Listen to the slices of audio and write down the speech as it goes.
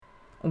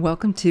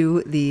Welcome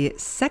to the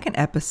second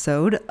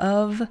episode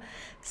of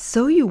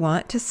So You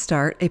Want to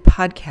Start a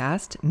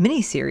Podcast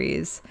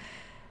mini-series.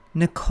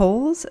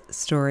 Nicole's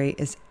story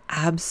is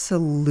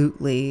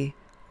absolutely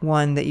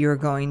one that you're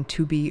going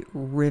to be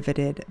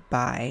riveted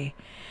by.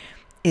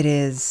 It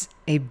is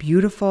a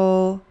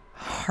beautiful,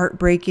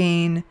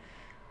 heartbreaking,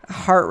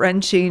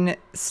 heart-wrenching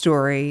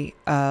story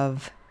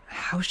of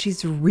how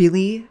she's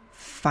really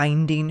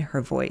finding her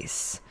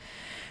voice.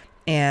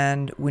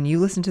 And when you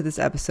listen to this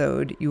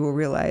episode, you will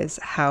realize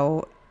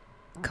how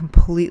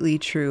completely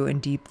true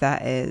and deep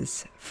that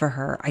is for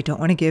her. I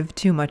don't want to give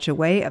too much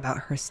away about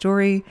her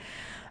story,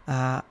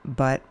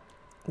 but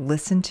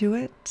listen to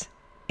it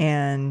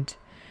and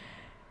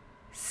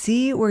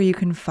see where you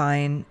can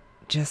find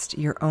just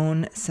your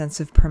own sense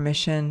of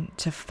permission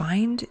to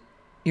find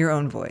your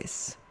own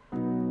voice.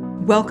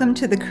 Welcome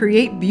to the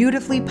Create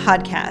Beautifully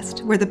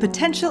podcast, where the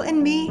potential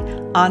in me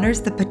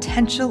honors the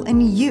potential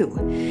in you.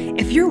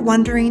 If you're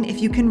wondering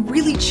if you can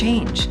really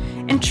change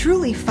and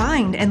truly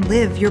find and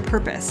live your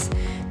purpose,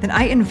 then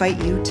I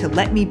invite you to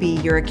let me be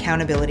your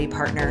accountability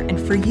partner and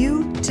for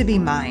you to be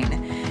mine.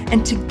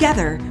 And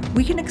together,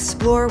 we can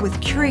explore with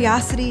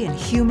curiosity and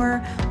humor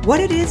what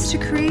it is to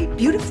create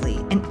beautifully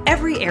in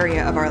every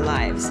area of our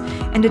lives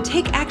and to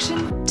take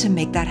action to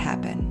make that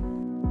happen.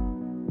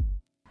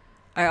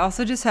 I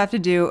also just have to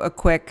do a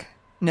quick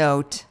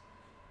note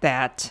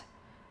that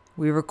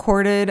we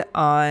recorded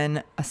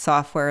on a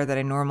software that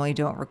I normally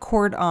don't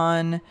record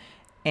on,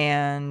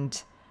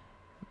 and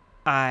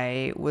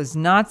I was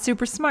not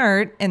super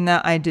smart in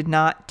that I did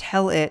not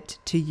tell it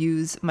to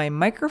use my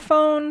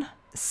microphone.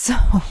 So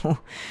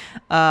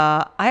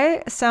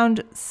I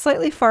sound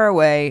slightly far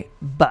away,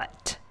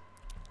 but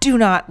do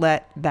not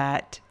let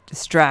that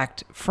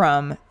distract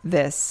from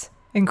this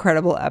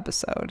incredible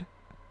episode.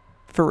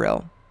 For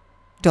real.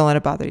 Don't let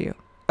it bother you.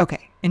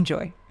 Okay,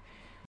 enjoy.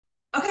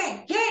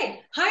 Okay,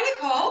 yay. Hi,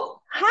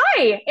 Nicole.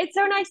 Hi, it's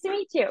so nice to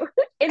meet you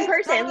in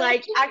person, So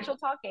like nice. actual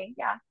talking.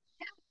 Yeah.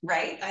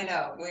 Right, I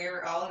know.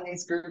 We're all in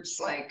these groups,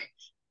 like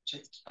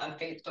just on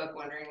Facebook,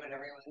 wondering what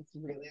everyone's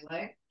really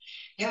like.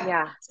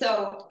 Yeah.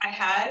 So I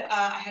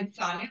had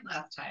Sonia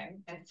last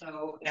time, and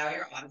so now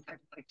you're on. So I'd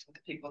like to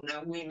let people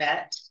know we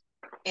met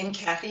in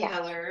Kathy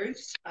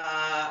Heller's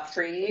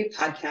free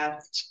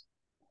podcast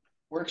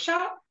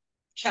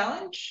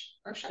challenge.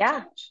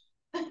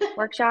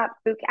 Workshop,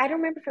 boot. I don't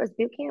remember if it was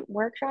boot camp,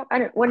 workshop. I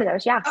don't. One of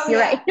those. Yeah, Oh you're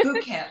yeah, right.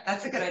 boot camp.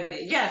 That's a good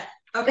idea. Yes.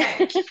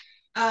 Okay.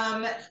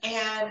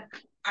 And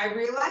I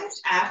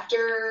realized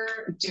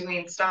after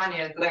doing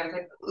Stania's that I was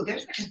like, oh,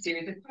 there's like a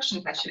series of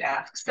questions I should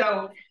ask.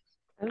 So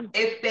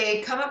if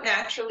they come up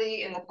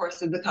naturally in the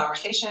course of the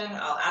conversation,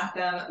 I'll ask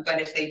them. But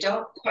if they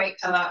don't quite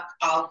come up,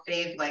 I'll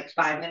save like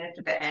 5 minutes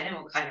at the end and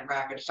we'll kind of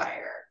rapid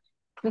fire.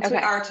 Since we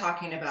are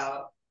talking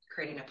about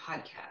creating a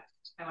podcast,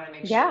 I want to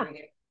make sure we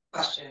get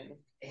questions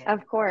in.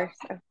 Of course.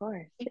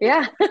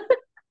 Yeah.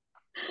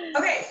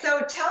 Okay,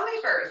 so tell me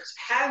first,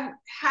 have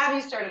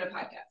you started a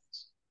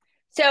podcast?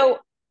 So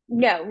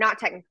no, not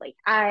technically.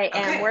 I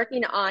am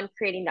working on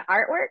creating the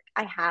artwork.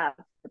 I have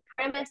the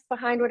premise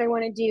behind what I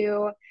want to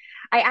do.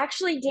 I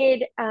actually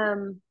did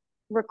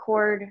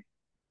record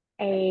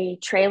a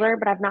trailer,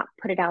 but I've not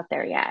put it out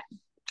there yet.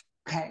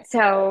 Okay.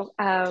 So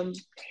and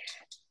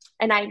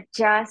I'm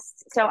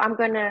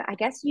gonna, I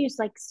guess, use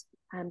like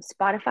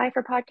Spotify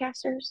for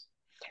podcasters.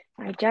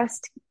 I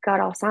just got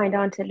all signed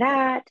on to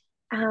that.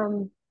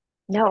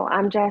 No,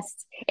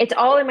 it's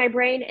all in my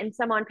brain and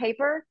some on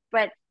paper,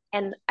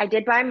 and I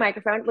did buy a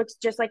microphone. It looks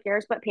just like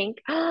yours, but pink.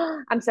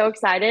 I'm so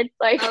excited.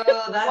 Like, oh,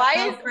 that's why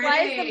is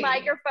the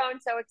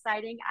microphone so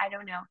exciting? I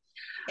don't know.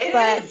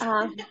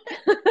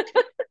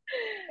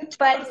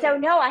 But so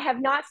no, I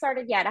have not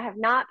started yet. I have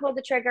not pulled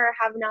the trigger. I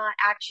have not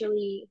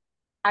actually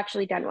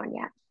done one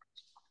yet.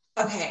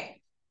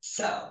 Okay,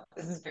 so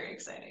this is very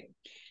exciting.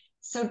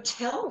 So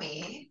tell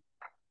me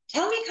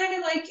kind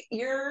of like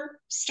your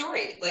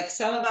story, like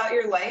some about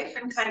your life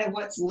and kind of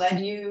what's led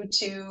you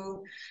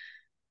to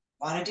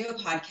want to do a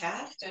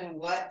podcast and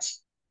what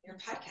your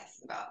podcast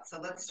is about. So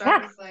let's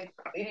start with like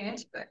leading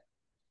into it.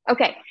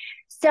 Okay.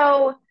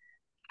 So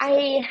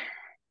I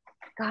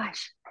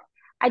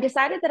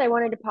decided that I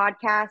wanted to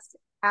podcast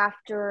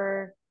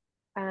after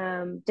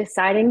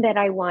deciding that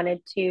I wanted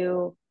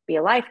to be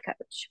a life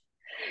coach.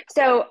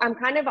 So I'm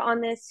kind of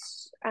on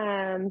this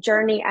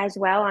journey as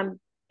well. I'm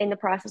in the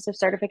process of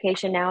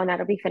certification now, and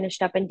that'll be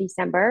finished up in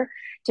December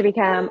to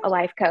become a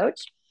life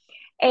coach.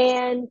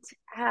 And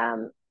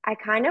I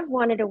kind of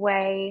wanted a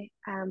way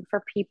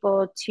for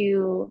people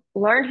to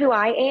learn who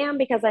I am,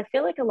 because I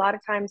feel like a lot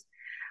of times,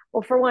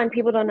 well, for one,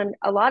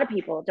 a lot of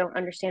people don't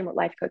understand what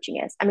life coaching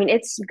is. I mean,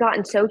 it's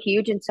gotten so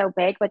huge and so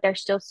big, but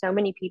there's still so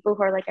many people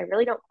who are like, I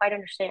really don't quite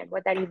understand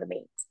what that even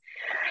means.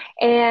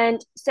 And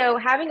so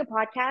having a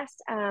podcast,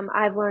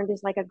 I've learned,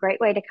 is like a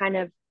great way to kind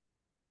of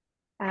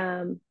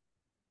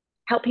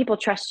help people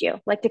trust you,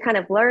 like to kind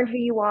of learn who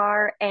you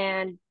are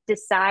and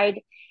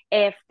decide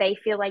if they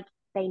feel like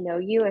they know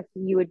you, if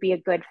you would be a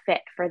good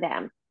fit for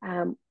them,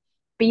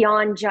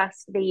 beyond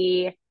just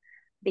the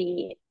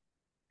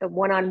the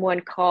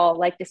one-on-one call,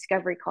 like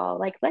discovery call,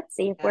 like let's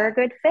see if we're a Yeah.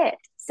 good fit.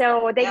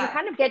 So they can Yeah.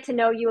 kind of get to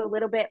know you a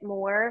little bit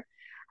more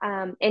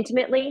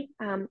intimately,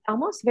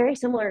 almost very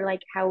similar,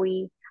 like how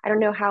we. I don't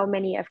know how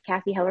many of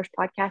Kathy Heller's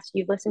podcasts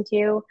you've listened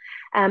to,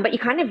 but you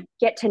kind of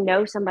get to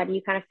know somebody.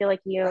 You kind of feel like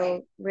Right.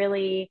 you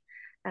really,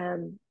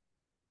 um,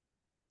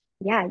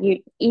 yeah, you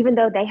even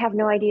though they have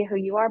no idea who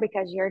you are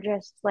because you're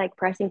just like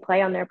pressing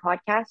play on their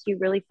podcast, you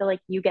really feel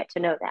like you get to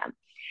know them.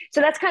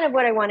 So that's kind of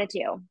what I want to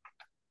do.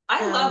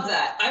 I love Um,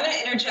 that. I'm going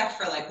to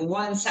interject for like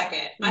 1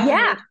 second.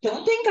 yeah.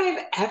 don't think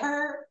I've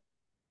ever,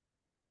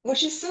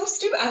 which is so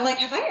stupid. I'm like,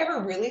 have I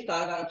ever really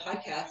thought about a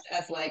podcast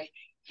as like,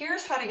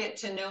 here's how to get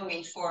to know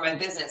me for my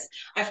business?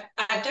 I've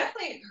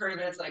definitely heard of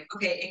it as like,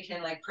 okay, it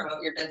can like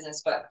promote your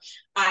business, but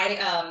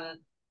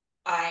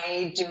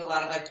I do a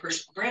lot of like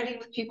personal branding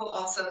with people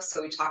also.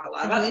 So we talk a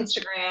lot about Hmm.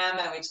 Instagram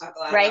and we talk a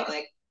lot about Right.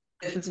 like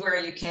this is where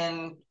you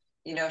can,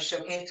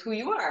 showcase who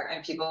you are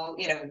and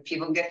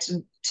people get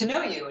to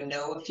know you and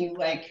know if you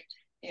like,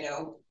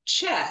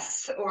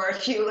 chess or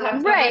if you have fun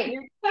with Right.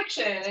 your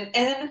reflection. And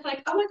then it's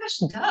like, oh my gosh,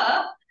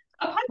 duh,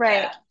 a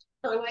Right. podcast.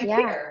 Or like Yeah.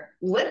 here,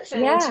 listen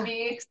to Yeah.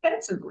 me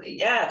expensively.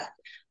 Yes.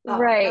 Oh,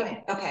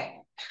 Right.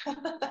 okay. Okay.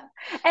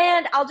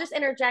 And I'll just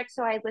interject.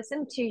 So I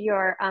listened to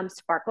your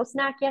sparkle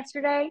snack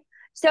yesterday.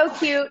 So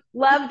cute.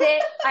 Loved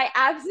it. I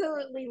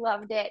absolutely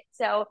loved it.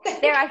 So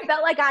there, I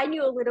felt like I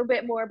knew a little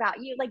bit more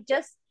about you. Like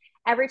just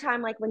every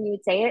time, like when you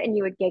would say it and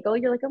you would giggle,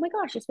 you're like, oh my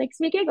gosh, this makes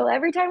me giggle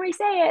every time we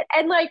say it.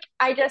 And like,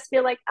 I just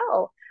feel like,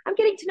 oh, I'm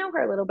getting to know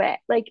her a little bit.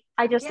 Like,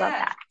 I just love Yeah.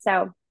 that.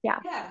 So yeah.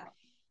 Yeah.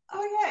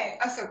 Oh, yay.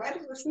 I'm so glad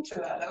you listened to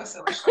that. That was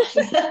so much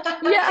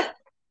fun. Yeah.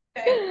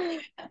 Okay.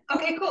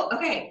 Okay, cool.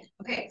 Okay.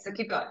 Okay. So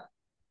keep going.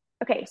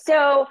 Okay,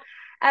 so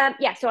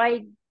yeah, so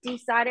I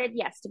decided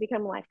yes to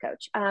become a life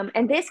coach,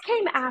 and this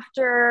came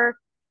after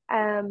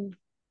a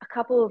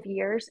couple of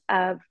years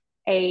of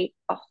a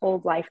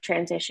whole life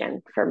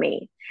transition for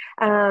me.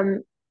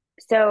 Um,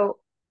 so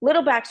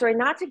little backstory,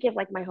 not to give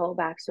like my whole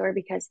backstory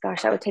because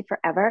gosh, that would take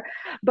forever.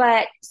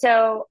 But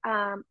so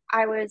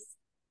I was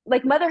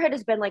like motherhood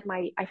has been like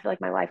my I feel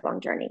like my lifelong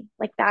journey.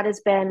 Like that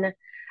has been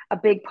a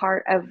big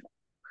part of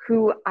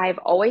who I've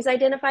always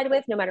identified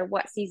with, no matter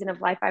what season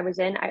of life I was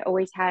in. I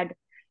always had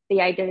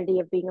the identity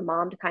of being a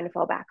mom to kind of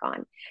fall back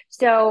on.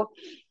 So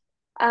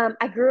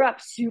I grew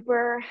up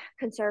super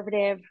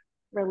conservative,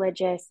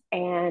 religious,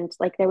 and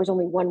like there was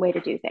only one way to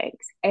do things.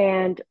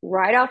 And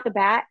right off the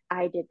bat,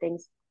 I did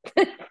things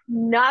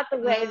not the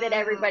way that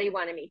everybody Mm,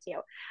 wanted me to.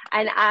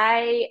 And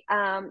I,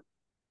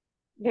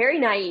 very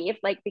naive,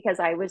 like because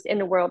I was in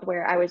a world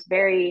where I was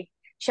very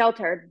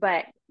sheltered,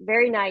 but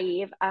very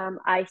naive.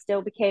 I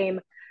still became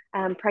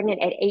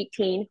pregnant at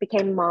 18,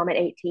 became a mom at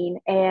 18.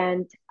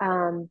 And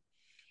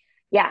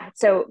yeah,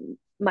 so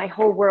my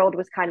whole world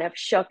was kind of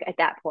shook at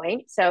that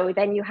point. So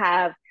then you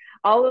have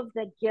all of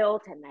the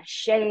guilt and the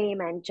shame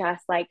and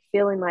just like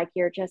feeling like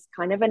you're just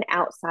kind of an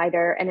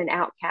outsider and an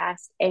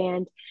outcast.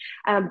 And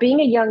being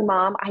a young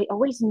mom, I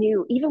always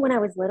knew, even when I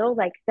was little,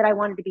 like that I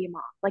wanted to be a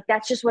mom. Like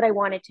that's just what I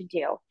wanted to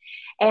do.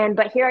 And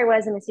but here I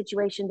was in a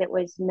situation that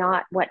was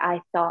not what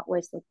I thought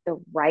was like the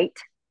right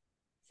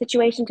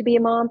situation to be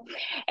a mom.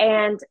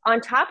 And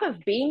on top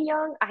of being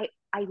young,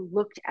 I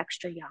looked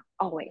extra young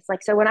always.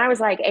 Like so when I was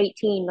like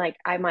 18, like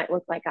I might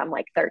look like I'm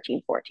like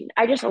 13, 14.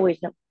 I just always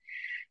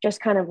just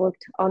kind of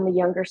looked on the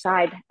younger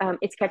side.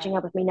 It's catching right.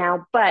 up with me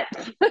now, but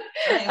You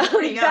look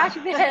pretty young.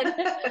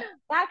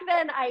 back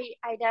then I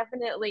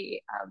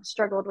definitely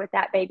struggled with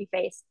that baby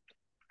face.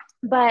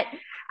 But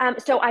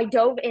so I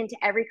dove into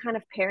every kind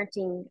of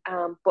parenting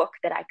book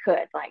that I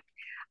could. Like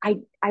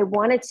I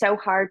wanted so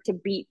hard to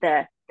beat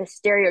the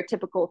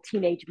stereotypical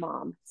teenage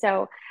mom.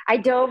 So I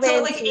dove So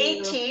at like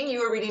into 18, you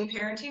were reading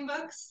parenting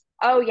books?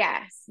 oh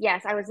yes,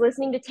 yes. I was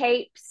listening to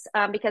tapes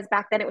because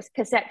back then it was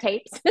cassette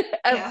tapes of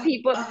Yeah.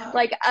 people Uh-huh.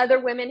 like other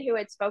women who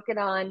had spoken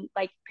on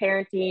like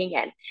parenting,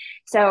 and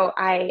so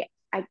I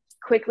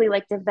quickly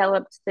like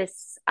developed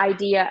this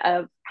idea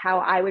of how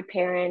I would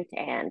parent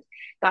and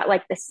got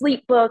like the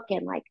sleep book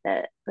and like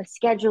the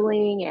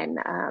scheduling and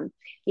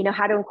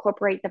how to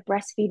incorporate the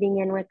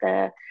breastfeeding in with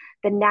the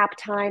nap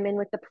time and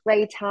with the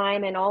play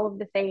time and all of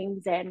the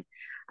things um,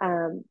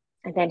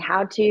 and then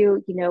how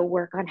to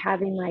work on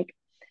having like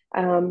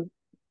um,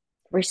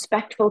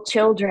 respectful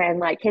children,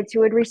 like kids who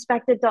would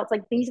respect adults.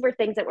 Like these were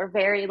things that were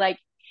very like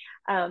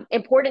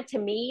important to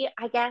me,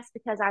 I guess,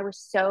 because I was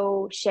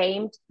so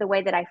shamed the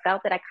way that I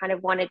felt that I kind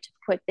of wanted to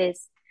put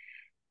this.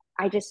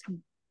 I just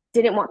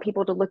didn't want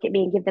people to look at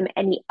me and give them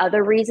any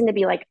other reason to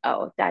be like,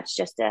 oh, that's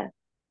just a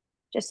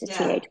Yeah.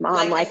 teenage mom.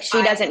 Like Like if she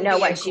I doesn't can know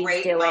be what a she's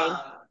great doing.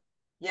 mom.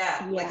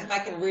 Yeah. Like Yeah. if I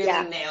can really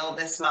Yeah. nail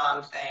this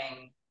mom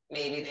thing,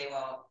 maybe they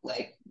won't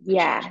like appreciate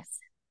Yes.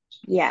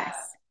 it. Yeah. Yes.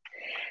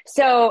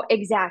 So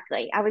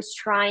exactly. I was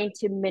trying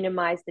to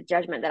minimize the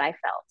judgment that I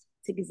felt.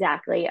 It's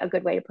exactly a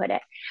good way to put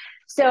it.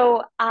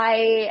 So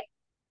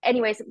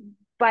anyways,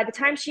 by the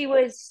time she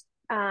was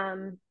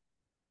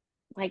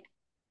like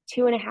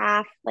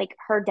 2.5, like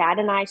her dad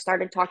and I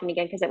started talking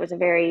again because it was a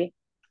very,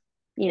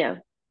 you know,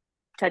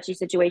 touchy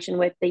situation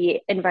with the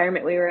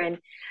environment we were in.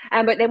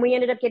 But then we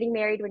ended up getting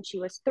married when she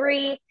was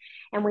 3,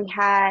 and we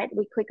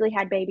quickly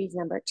had babies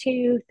number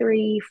 2,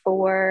 3,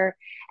 4,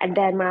 and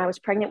then when I was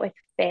pregnant with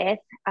fifth,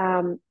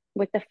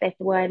 with the fifth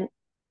one,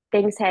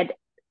 things had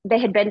they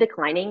had been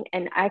declining,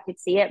 and I could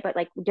see it, but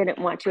like didn't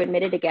want to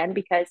admit it again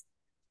because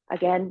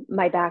again,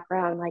 my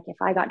background, like if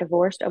I got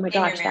divorced, oh my In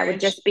your gosh, that would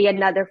marriage? just be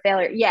another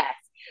failure. Yes.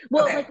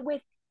 Well, Okay. like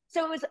with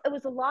so it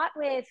was a lot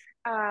with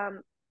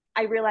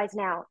I realize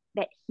now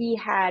that he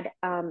had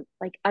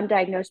like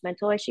undiagnosed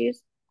mental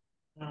issues.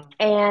 Mm.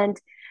 And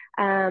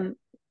um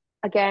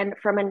again,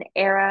 from an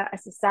era, a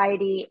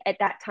society at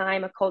that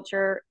time, a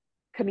culture,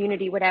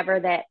 community, whatever,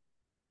 that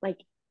like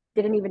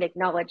didn't even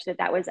acknowledge that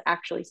that was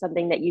actually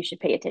something that you should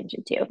pay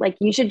attention to. Like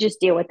you should just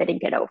deal with it and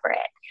get over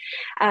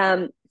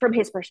it, from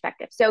his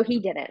perspective. So he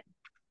didn't,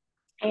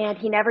 and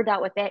he never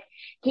dealt with it.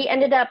 He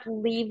ended up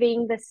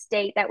leaving the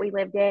state that we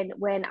lived in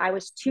when I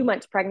was 2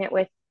 months pregnant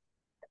with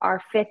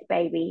our fifth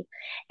baby,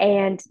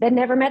 and then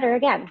never met her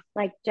again.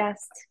 Like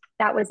just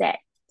that was it.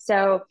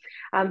 So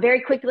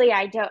very quickly,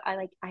 I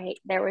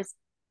there was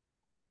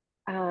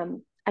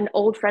an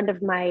old friend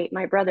of my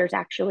brother's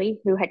actually,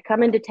 who had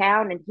come into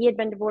town, and he had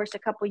been divorced a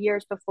couple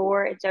years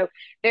before, and so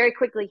very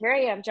quickly here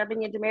I am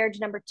jumping into marriage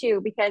number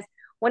 2, because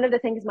one of the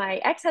things my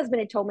ex-husband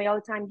had told me all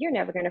the time, you're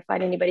never going to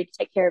find anybody to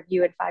take care of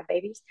you and 5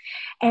 babies.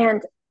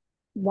 And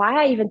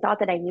why I even thought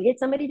that I needed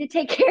somebody to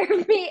take care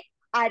of me,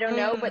 I don't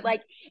know, but Mm.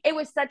 like it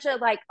was such a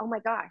like, oh my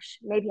gosh,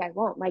 maybe I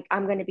won't. Like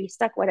I'm going to be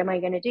stuck. What am I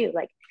going to do?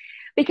 Like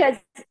because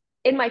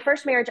in my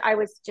first marriage, I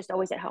was just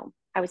always at home.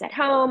 I was at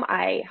home.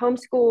 I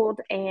homeschooled,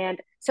 and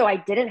so I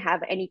didn't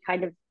have any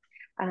kind of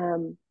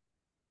um,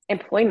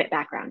 employment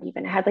background.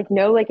 Even I had like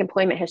no like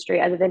employment history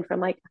other than from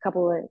like a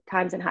couple of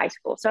times in high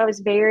school. So I was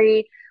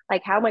very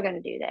like, how am I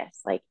going to do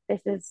this? Like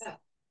this is Yeah.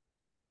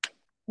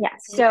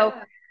 yes. So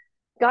Yeah.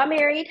 got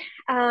married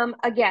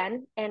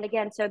again and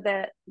again. So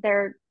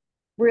their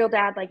real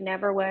dad like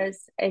never was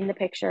in the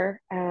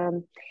picture.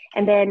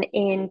 And then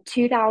in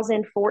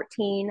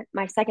 2014,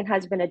 my second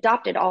husband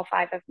adopted all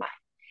 5 of mine,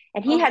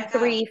 and he Oh my had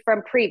gosh. 3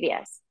 from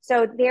previous.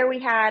 So there we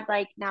had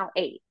like now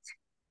 8.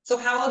 So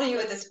how old are you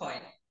at this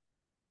point?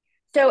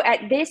 So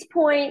at this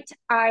point,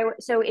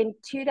 so in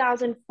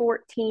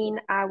 2014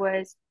 I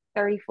was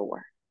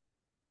 34.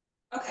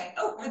 Okay.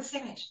 Oh, we're the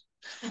same age.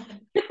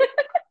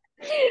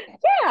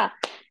 Yeah.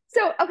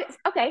 So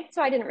okay.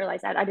 So I didn't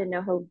realize that. I didn't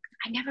know who.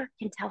 I never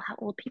can tell how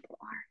old people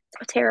are.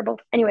 So terrible.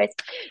 Anyways,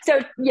 so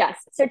yes.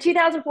 So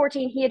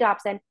 2014, he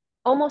adopts, and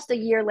almost a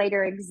year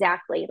later,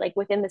 exactly, like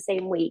within the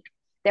same week,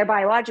 their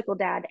biological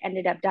dad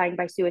ended up dying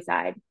by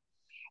suicide.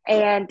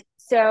 And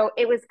so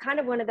it was kind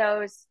of one of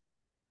those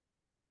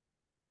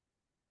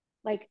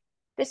like,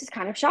 this is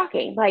kind of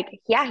shocking. Like,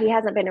 yeah, he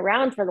hasn't been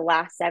around for the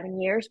last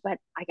 7 years, but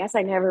I guess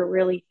I never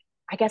really.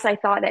 I guess I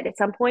thought that at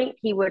some point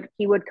he would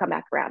come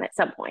back around at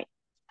some point,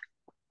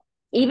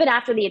 even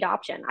after the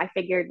adoption. I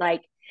figured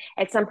like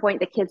at some point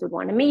the kids would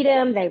want to meet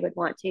him, they would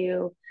want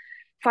to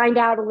find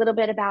out a little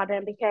bit about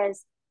him,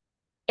 because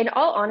in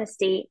all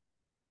honesty,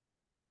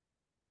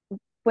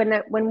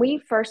 when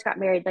we first got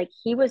married, like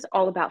he was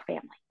all about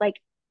family. Like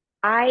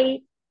I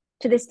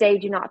to this day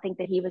do not think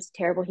that he was a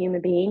terrible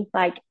human being.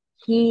 Like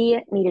he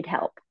needed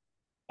help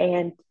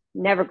and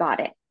never got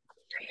it.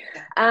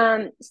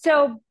 Yeah.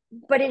 So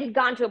but it had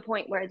gotten to a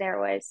point where there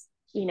was,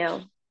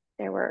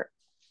 there were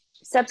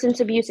substance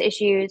abuse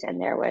issues,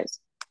 and there was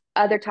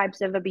other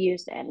types of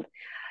abuse, and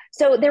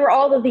so there were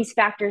all of these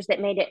factors that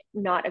made it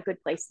not a good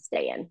place to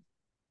stay in.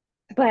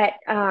 But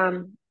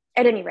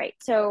at any rate,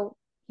 so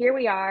here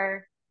we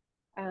are.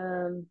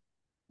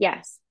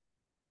 Yes,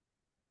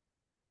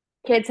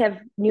 kids have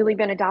newly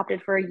been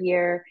adopted for a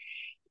year,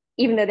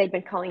 even though they'd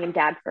been calling him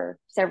dad for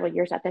several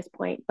years at this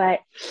point. But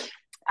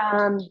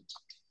um,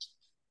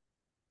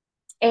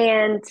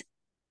 and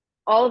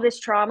all of this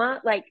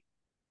trauma, like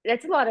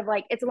it's a lot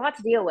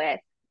to deal with.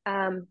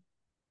 Um,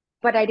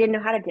 but I didn't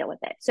know how to deal with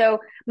it. So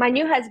my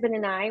new husband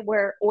and I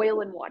were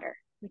oil and water.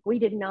 Like we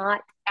did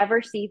not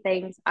ever see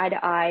things eye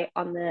to eye,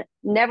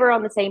 never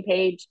on the same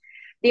page.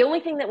 The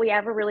only thing that we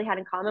ever really had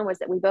in common was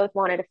that we both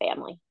wanted a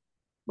family.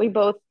 We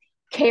both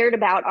cared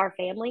about our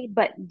family,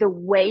 but the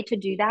way to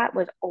do that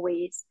was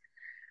always,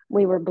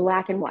 we were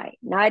black and white,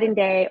 night and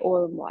day,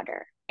 oil and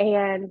water.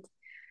 And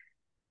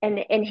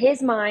in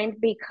his mind,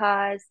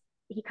 because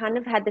he kind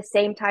of had the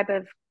same type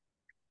of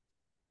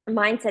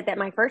mindset that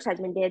my first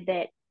husband did,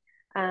 that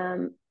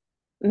um,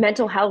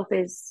 mental health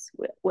is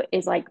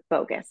like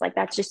bogus. Like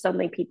that's just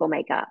something people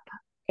make up.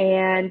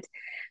 And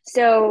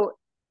so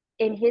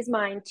in his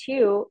mind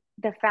too,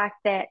 the fact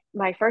that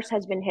my first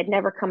husband had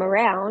never come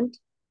around,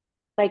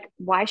 like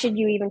why should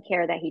you even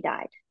care that he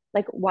died?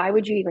 Like why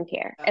would you even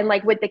care? And Oh,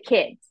 like with the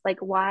kids, like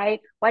why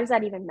does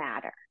that even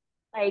matter?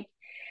 Like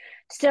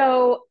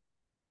so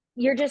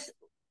you're just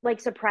like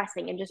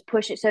suppressing and just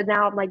push it. So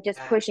now I'm like just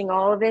yeah. pushing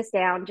all of this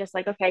down, just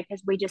like, okay,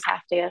 because we just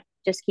have to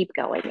just keep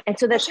going. And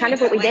so that's Pushing kind it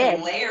of what to we like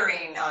did.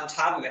 layering on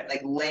top of it,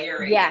 like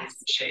layering and Yes.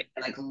 pushing,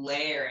 like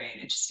layering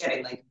and just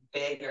getting like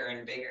bigger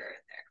and bigger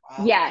in there. Wow,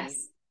 I need Yes.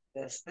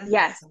 this. This is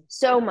Yes. so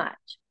So good.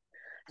 much.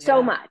 so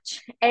Yeah.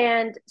 much.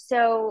 And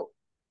so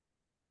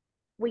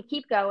we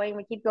keep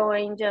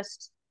going,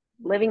 just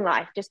living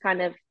life, just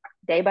kind of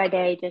day by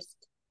day, just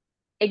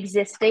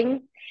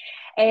existing.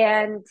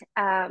 And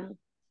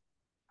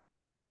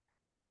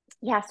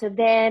yeah, so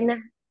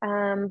then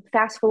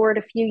fast forward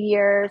a few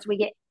years, we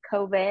get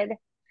COVID.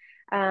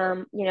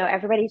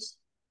 Everybody's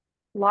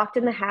locked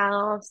in the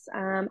house.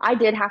 I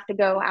did have to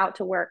go out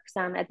to work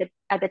some at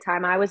the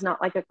time. I was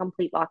not like a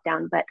complete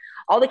lockdown, but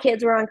all the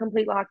kids were on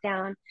complete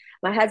lockdown.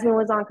 My husband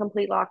was on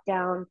complete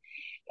lockdown,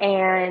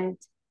 and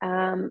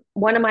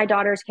one of my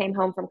daughters came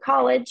home from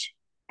college,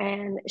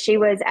 and she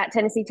was at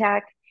Tennessee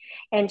Tech,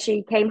 and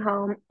she came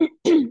home,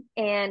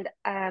 and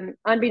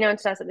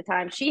unbeknownst to us at the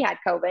time, she had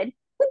COVID,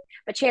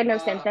 but she had no Uh,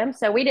 symptoms,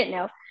 so we didn't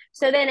know.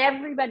 So then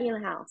everybody in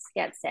the house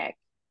gets sick,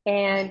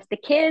 and the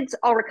kids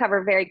all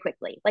recover very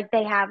quickly. Like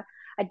they have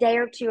a day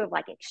or two of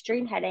like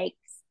extreme headaches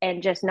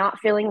and just not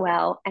feeling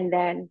well, and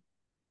then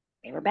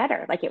they were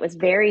better. Like it was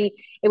very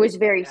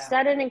yeah.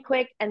 sudden and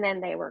quick, and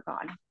then they were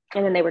gone,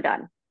 and then they were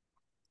done.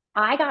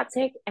 I got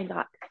sick and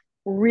got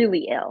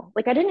really ill.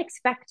 Like I didn't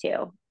expect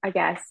to, I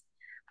guess,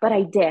 but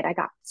I did. I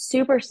got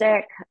super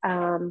sick.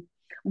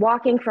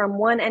 Walking from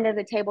one end of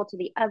the table to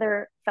the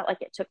other felt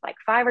like it took like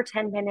 5 or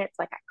 10 minutes.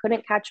 Like I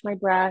couldn't catch my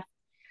breath.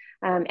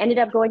 Ended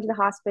up going to the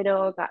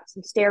hospital, got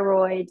some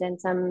steroids and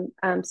some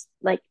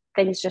like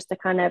things just to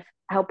kind of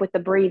help with the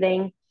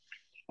breathing,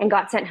 and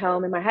got sent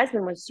home. And my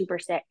husband was super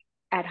sick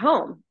at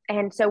home.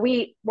 And so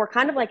we were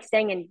kind of like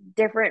staying in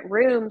different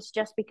rooms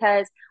just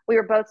because we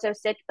were both so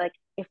sick. Like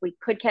if we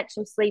could catch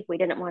some sleep, we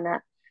didn't want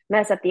to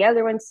mess up the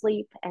other one's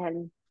sleep.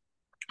 And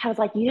I was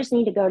like, you just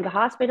need to go to the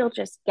hospital,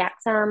 just get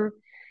some.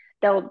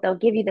 They'll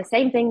give you the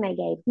same thing they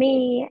gave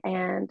me.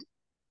 And,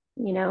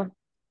 you know,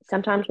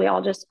 sometimes we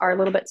all just are a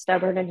little bit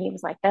stubborn. And he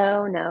was like,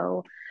 oh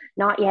no,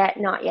 not yet,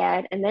 not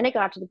yet. And then it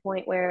got to the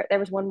point where there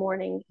was one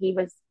morning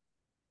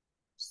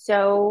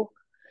so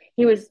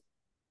he was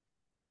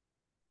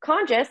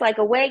conscious, like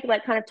awake,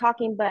 like kind of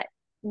talking, but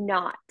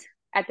not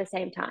at the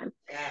same time.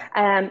 Yeah.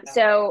 Yeah.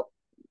 So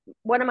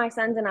one of my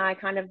sons and I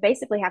kind of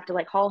basically have to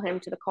like haul him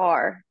to the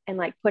car and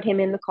like put him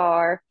in the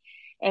car.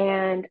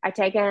 And I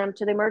take him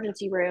to the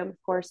emergency room, of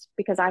course,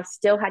 because I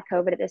still had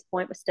COVID at this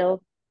point, was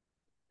still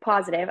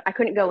positive. I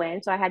couldn't go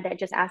in. So I had to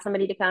just ask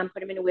somebody to come,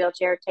 put him in a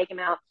wheelchair, take him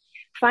out.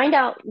 Find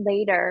out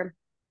later,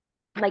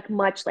 like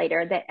much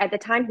later, that at the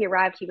time he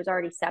arrived, he was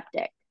already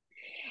septic.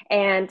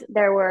 And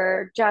there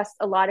were just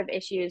a lot of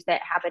issues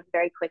that happened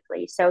very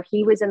quickly. So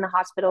he was in the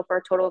hospital for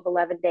a total of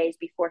 11 days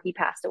before he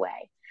passed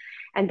away.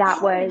 And that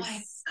Oh my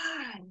was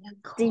God,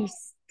 Nicole.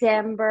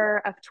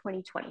 December of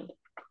 2020.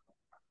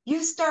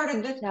 You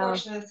started this So,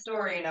 portion of the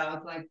story, and I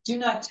was like, do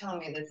not tell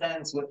me this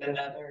ends with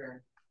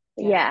another.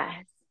 Yeah.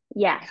 yes,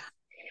 yes.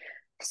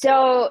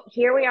 So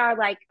here we are,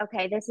 like,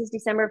 okay, this is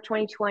December of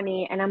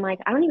 2020. And I'm like,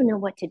 I don't even know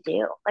what to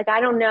do. Like,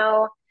 I don't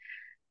know.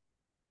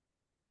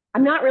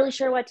 I'm not really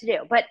sure what to do.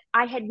 But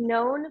I had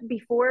known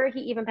before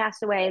he even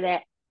passed away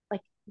that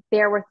like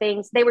there were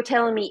things they were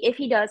telling me if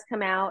he does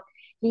come out,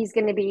 he's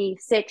going to be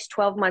 6,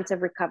 12 months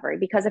of recovery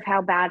because of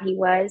how bad he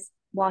was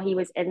while he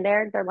was in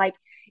there. They're like,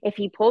 if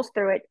he pulls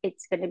through it,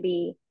 it's going to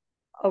be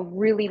a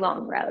really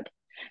long road.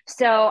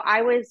 So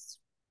I was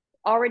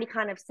already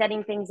kind of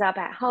setting things up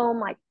at home.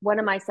 Like one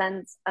of my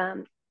sons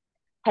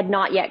had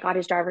not yet got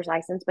his driver's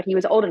license, but he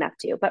was old enough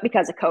to. But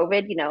because of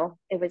COVID,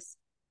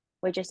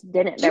 we just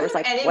didn't. Do There you was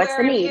have like, what's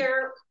the anywhere in need?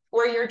 here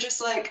where you're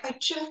just like, I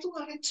just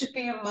wanted to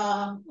be a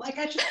mom. Like,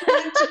 I just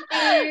wanted to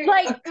be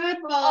Like a good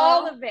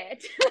all mom. of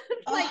it.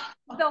 Like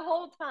Oh, the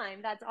whole time.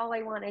 That's all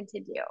I wanted to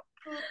do.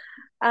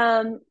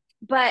 Um,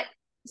 but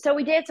so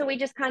we did. So we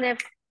just kind of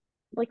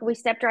like we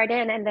stepped right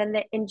in. And then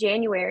in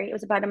January, it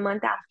was about a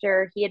month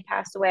after he had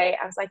passed away.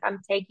 I was like, I'm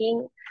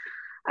taking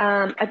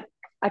um, a,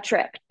 a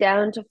trip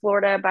down to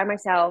Florida by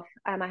myself.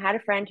 I had a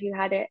friend who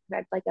had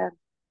like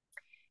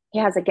he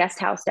has a guest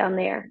house down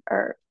there,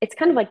 or it's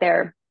kind of like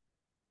their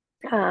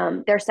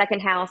second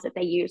house that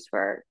they use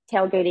for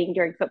tailgating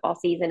during football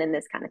season and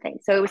this kind of thing.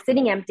 So it was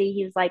sitting empty.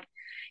 He was like,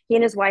 he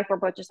and his wife were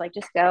both just like,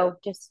 just go,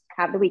 just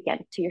have the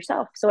weekend to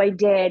yourself. So I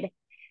did.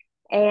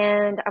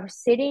 And I was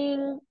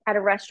sitting at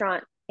a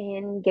restaurant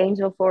in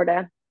Gainesville,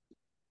 Florida.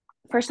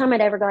 First time I'd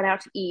ever gone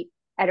out to eat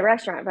at a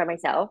restaurant by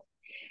myself.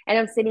 And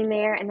I'm sitting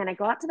there, and then I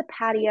go out to the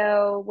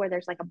patio where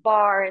there's like a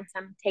bar and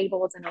some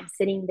tables, and I'm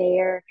sitting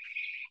there.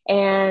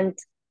 And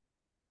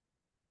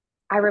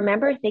I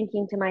remember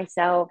thinking to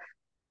myself,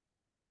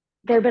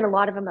 there have been a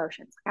lot of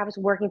emotions. I was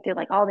working through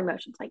like all the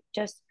emotions, like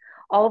just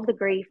all of the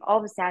grief, all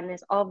of the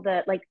sadness, all of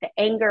the like the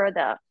anger,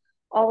 the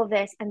all of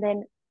this. And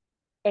then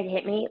it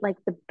hit me like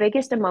the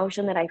biggest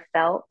emotion that I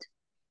felt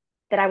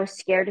that I was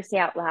scared to say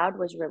out loud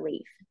was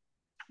relief.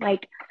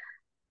 Like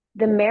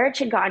the marriage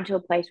had gotten to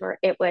a place where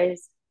it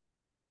was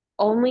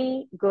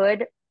only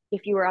good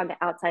if you were on the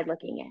outside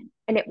looking in.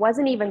 And it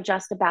wasn't even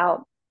just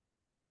about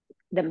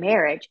the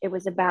marriage, it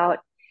was about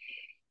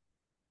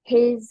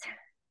his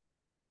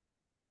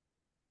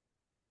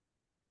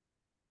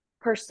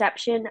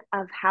perception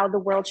of how the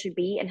world should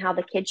be and how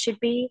the kids should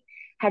be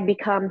had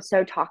become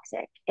so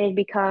toxic. It had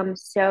become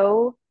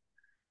so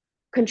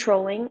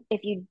controlling.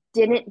 If you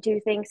didn't do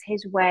things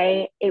his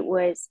way,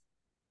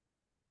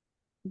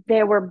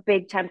 there were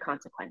big time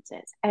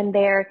consequences. And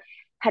there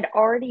had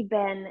already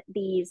been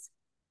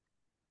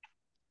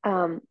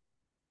um,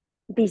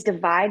 these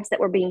divides that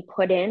were being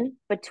put in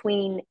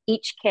between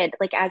each kid,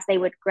 like as they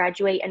would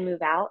graduate and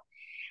move out,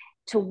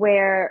 to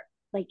where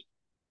like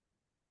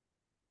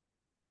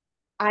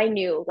I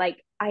knew like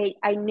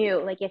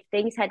if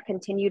things had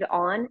continued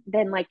on,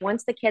 then like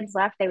once the kids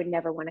left, they would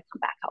never want to come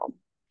back home.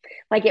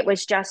 Like it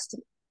was just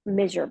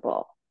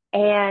miserable.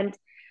 And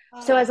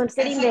so as Oh, I'm it's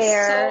sitting like so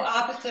there,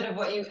 opposite of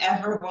what you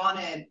ever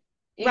wanted,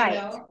 you right,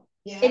 know?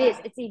 it is,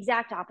 Yeah. it's the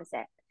exact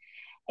opposite.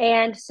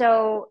 And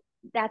so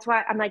that's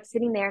why I'm like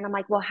sitting there and I'm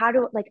like, well, how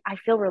do like I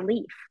feel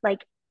relief?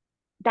 Like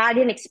that I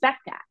didn't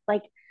expect that.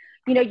 Like,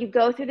 you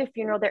go through the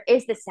funeral, there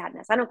is this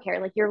sadness. I don't care.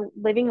 Like you're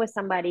living with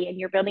somebody and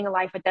you're building a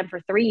life with them for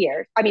 3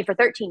 years. I mean, for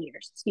 13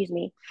 years, excuse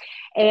me.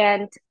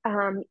 And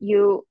I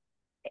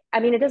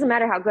mean, it doesn't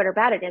matter how good or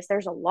bad it is.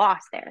 There's a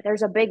loss there.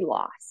 There's a big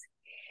loss.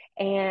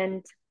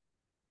 And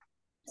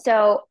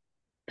so,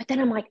 but then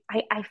I'm like,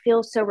 I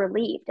feel so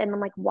relieved. And I'm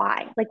like,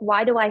 why? Like,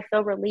 why do I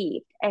feel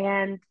relieved?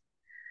 And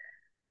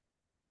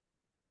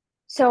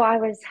so I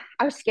was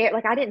scared.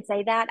 Like I didn't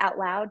say that out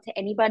loud to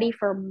anybody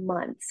for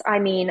months. I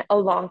mean, a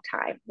long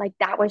time. Like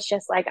that was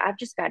just like I've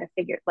just got to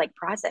figure like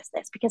process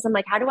this because I'm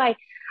like, how do I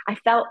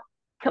felt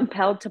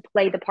compelled to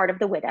play the part of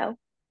the widow.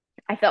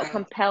 I felt Right.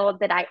 compelled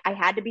that I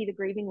had to be the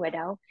grieving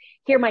widow.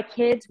 Here my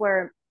kids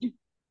were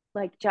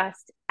like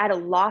just at a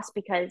loss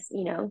because,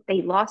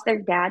 they lost their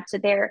dad, so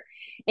they're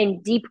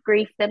in deep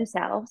grief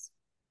themselves.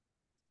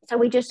 So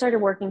we just started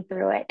working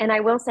through it. And I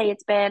will say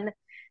it's been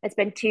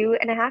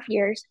 2.5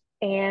 years,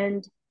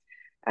 and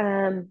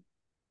um,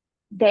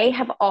 they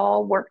have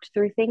all worked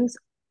through things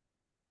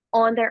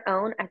on their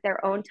own at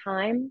their own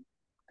time.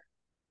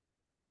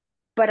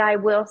 But I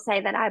will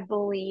say that I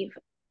believe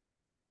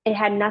it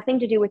had nothing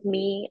to do with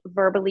me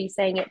verbally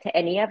saying it to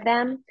any of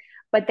them,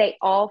 but they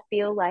all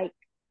feel like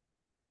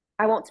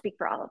I won't speak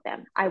for all of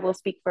them. I will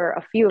speak for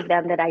a few of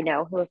them that I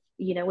know who have,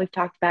 we've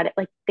talked about it.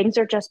 Like things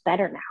are just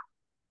better now.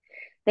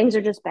 Things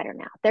are just better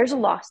now. There's a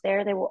loss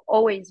there. There will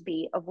always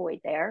be a void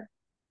there.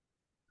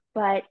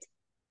 But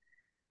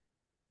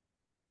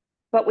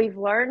we've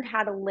learned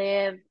how to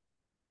live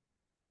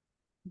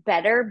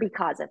better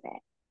because of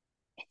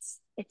it.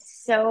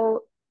 It's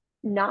so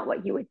not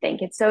what you would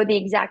think. It's so the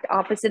exact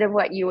opposite of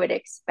what you would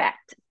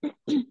expect.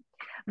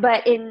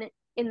 But in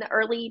the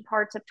early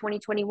parts of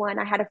 2021,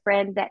 I had a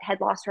friend that had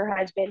lost her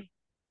husband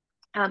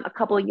a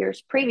couple of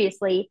years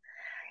previously,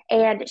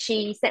 and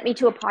she sent me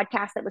to a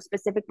podcast that was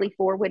specifically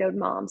for widowed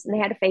moms, and they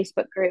had a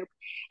Facebook group.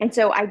 And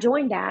so I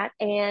joined that,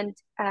 and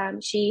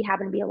she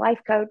happened to be a life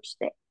coach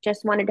that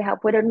just wanted to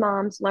help widowed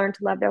moms learn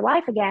to love their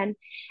life again.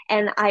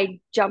 And I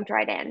jumped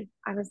right in.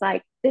 I was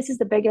like, this is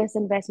the biggest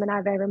investment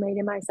I've ever made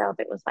in myself.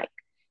 It was like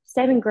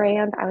 7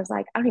 grand. I was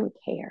like, I don't even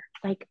care.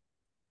 Like,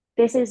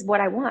 this is what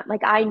I want.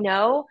 Like, I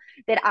know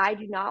that I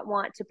do not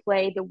want to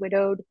play the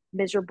widowed,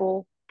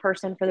 miserable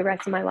person for the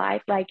rest of my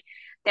life. Like,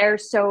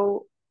 there's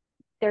so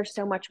there's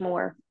so much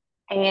more.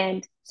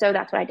 And so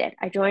that's what I did.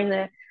 I joined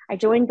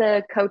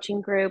the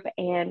coaching group,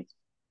 and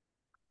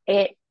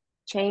it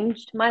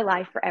changed my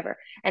life forever.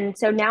 And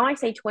so now I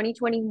say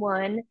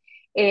 2021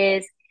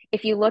 is,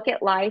 if you look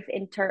at life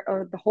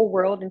or the whole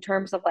world in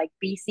terms of like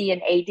BC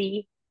and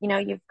AD,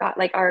 you've got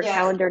like our Yes.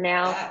 calendar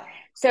now. Yeah.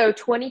 So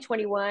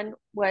 2021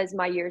 was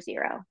my year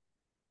zero.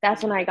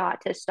 That's when I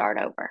got to start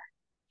over.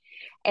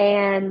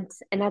 And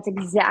that's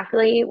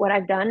exactly what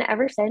I've done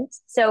ever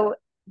since. So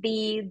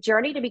the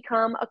journey to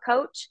become a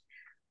coach,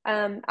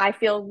 I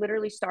feel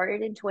literally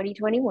started in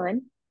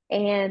 2021.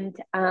 And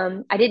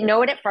I didn't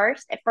know it at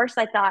first. At first,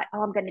 I thought,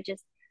 oh, I'm going to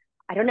just,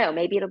 I don't know,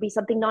 maybe it'll be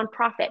something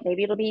nonprofit.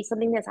 Maybe it'll be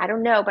something this, I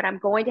don't know, but I'm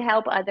going to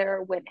help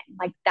other women.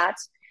 Like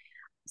that's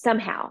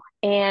somehow.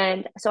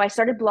 And so I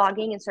started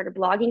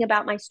blogging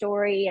about my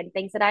story and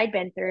things that I'd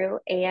been through.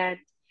 And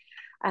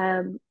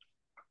um,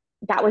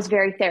 that was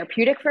very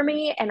therapeutic for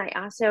me. And I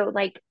also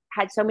like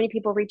had so many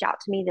people reach out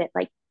to me that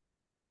like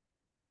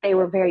they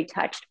were very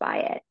touched by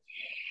it.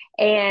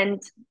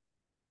 And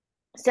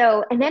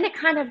so, and then it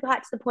kind of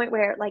got to the point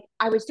where like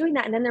I was doing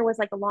that, and then there was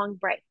like a long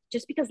break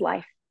just because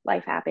life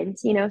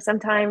happens,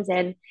 sometimes.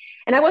 And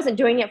I wasn't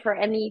doing it for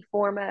any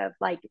form of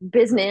like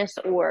business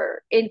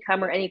or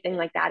income or anything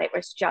like that. It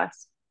was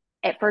just,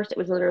 at first it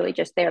was literally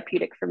just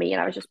therapeutic for me,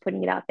 and I was just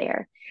putting it out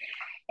there.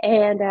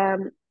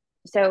 And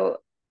so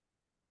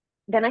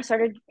then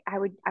I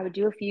would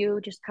do a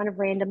few just kind of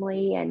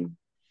randomly, and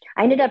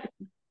I ended up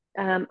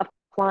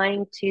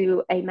applying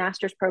to a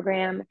master's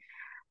program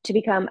to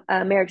become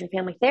a marriage and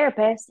family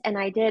therapist. And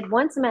I did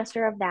one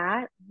semester of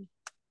that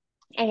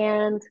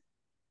and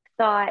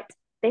thought,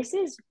 this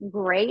is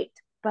great,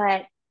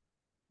 but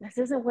this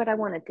isn't what I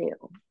want to do.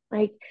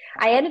 Like,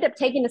 I ended up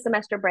taking a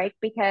semester break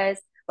because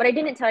what I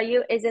didn't tell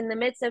you is in the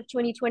midst of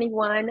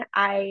 2021,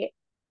 I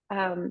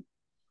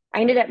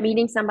ended up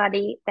meeting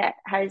somebody that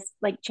has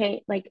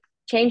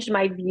changed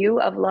my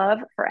view of love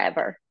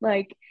forever.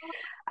 Like,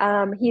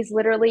 he's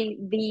literally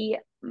the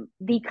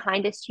the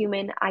kindest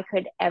human I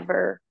could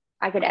ever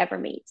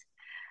meet.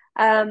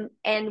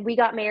 And we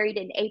got married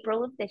in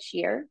April of this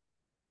year.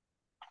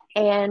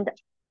 And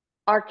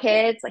our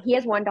kids, like he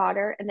has one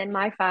daughter, and then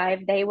my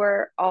five, they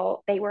were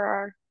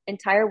our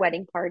entire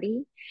wedding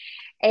party.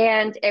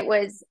 And it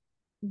was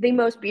the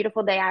most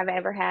beautiful day I've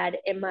ever had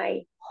in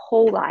my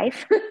whole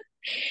life.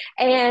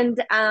 And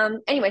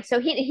anyway, so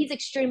he's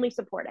extremely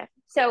supportive.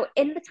 So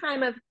in the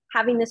time of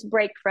having this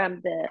break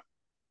from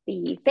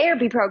the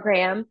therapy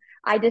program,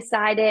 I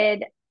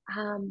decided,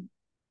 um,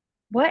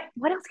 what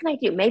else can I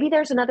do? Maybe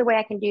there's another way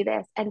I can do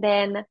this. And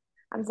then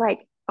I was like,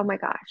 oh my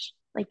gosh,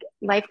 like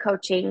life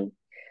coaching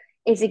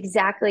is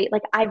exactly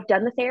like I've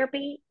done the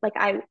therapy, like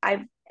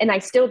I've and I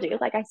still do,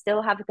 like I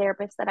still have a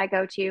therapist that I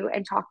go to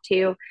and talk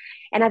to,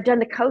 and I've done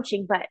the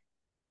coaching, but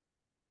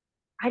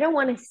I don't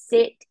want to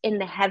sit in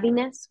the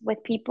heaviness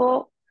with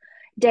people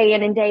day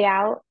in and day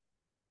out.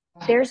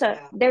 Yeah.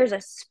 There's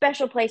a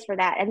special place for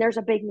that, and there's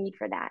a big need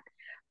for that.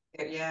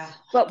 Yeah.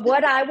 But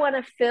what I want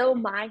to fill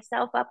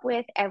myself up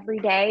with every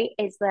day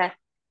is the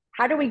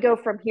how do we go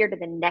from here to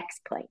the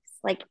next place?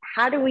 Like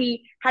how do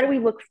we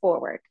look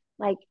forward?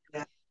 Like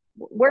Yeah.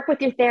 work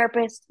with your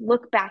therapist,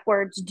 look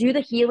backwards, do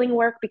the healing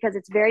work because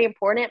it's very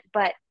important,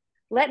 but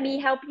let me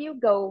help you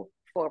go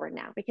forward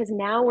now because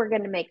now we're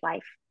going to make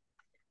life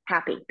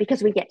happy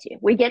because we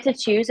get to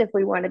choose if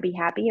we want to be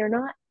happy or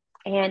not.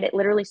 And it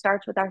literally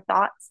starts with our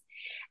thoughts.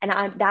 And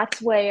that's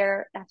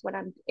what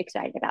I'm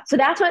excited about. So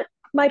that's what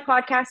my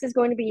podcast is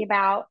going to be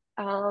about.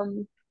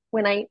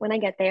 When I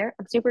get there,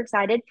 I'm super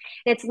excited.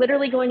 It's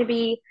literally going to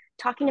be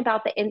talking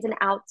about the ins and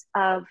outs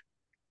of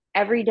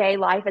everyday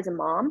life as a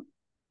mom,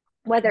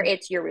 whether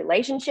it's your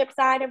relationship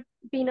side of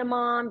being a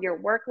mom, your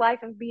work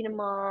life of being a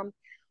mom,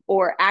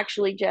 or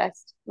actually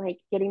just like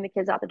getting the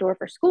kids out the door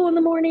for school in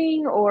the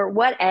morning or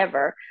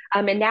whatever.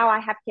 And now I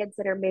have kids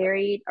that are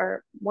married,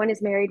 or one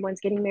is married,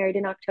 one's getting married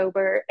in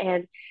October.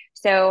 And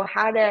so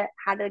how to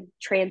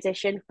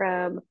transition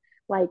from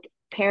like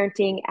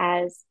parenting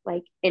as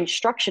like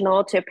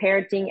instructional to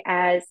parenting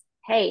as,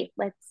 hey,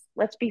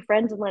 let's be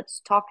friends and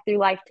let's talk through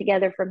life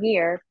together from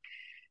here.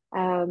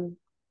 Um,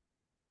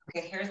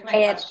 Okay, here's my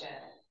and question.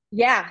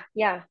 yeah,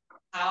 yeah.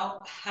 How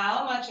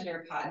much of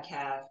your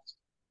podcast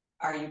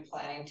are you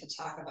planning to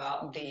talk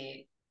about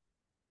the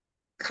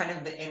kind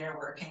of the inner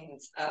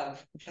workings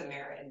of the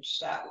marriage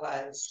that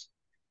was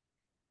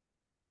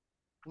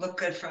look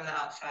good from the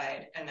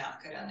outside and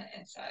not good on the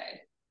inside?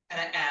 And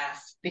I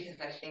ask because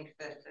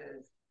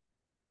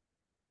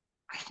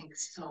I think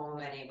so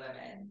many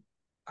women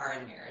are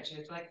in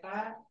marriages like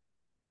that.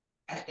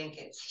 I think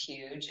it's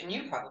huge. And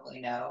you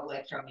probably know,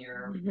 like from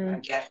your, Mm-hmm.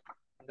 I'm guessing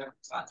the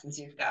responses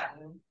you've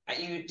gotten.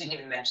 You didn't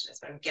even mention this,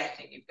 but I'm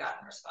guessing you've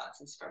gotten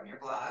responses from your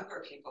blog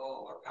where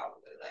people were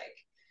probably like,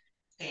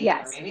 saying, or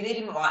Yes. maybe they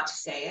didn't want to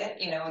say it.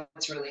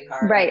 It's really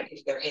hard Right.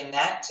 if they're in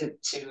that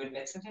to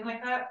admit something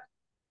like that.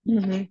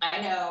 Mm-hmm.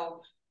 I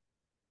know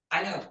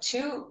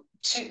two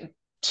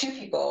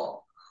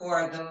people who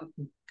are the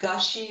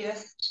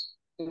gushiest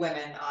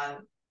women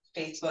on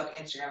Facebook,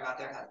 Instagram about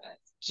their husbands.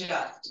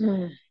 Just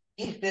Mm.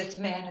 if this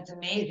man is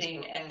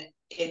amazing, and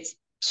it's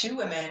two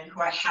women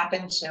who I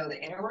happen to know the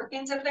inner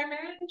workings of their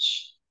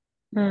marriage,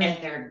 Mm.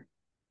 and they're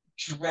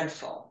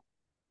dreadful.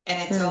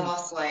 And it's Mm.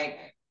 almost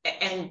like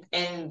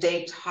and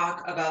they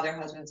talk about their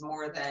husbands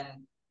more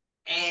than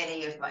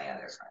any of my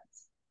other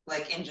friends,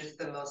 like in just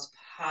the most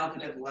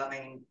positive,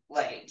 loving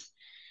light.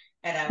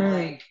 And I'm Mm.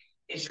 like,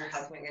 is your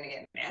husband gonna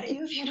get mad at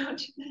you if you don't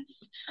do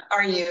this?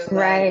 Are you like,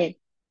 Right.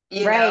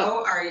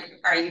 Right.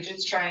 are you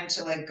just trying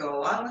to like go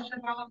along with it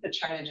all, to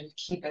try to just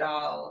keep it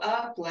all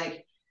up?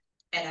 Like,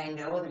 and I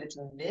know that it's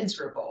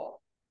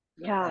miserable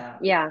for Yeah. them.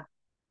 Yeah.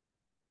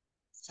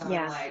 So I'm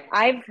Yeah.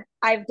 like,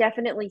 I've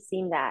definitely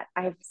seen that.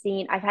 I've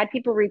had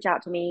people reach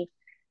out to me.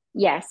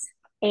 Yes.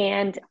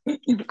 And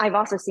I've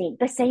also seen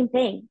the same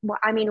thing.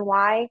 I mean,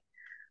 why?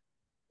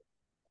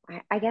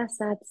 I guess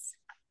that's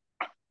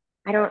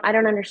I don't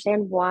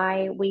understand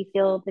why we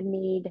feel the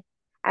need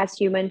as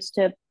humans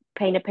to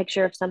paint a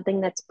picture of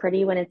something that's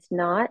pretty when it's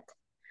not.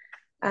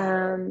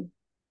 yeah, Um,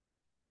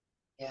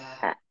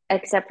 yeah,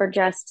 except for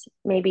just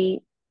maybe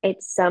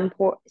it's some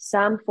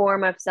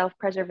form of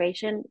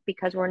self-preservation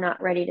because we're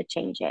not ready to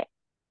change it.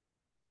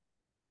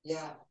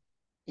 yeah,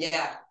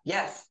 yeah,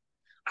 yes.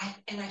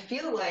 I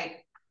feel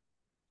like,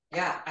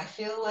 yeah, I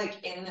feel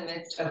like in the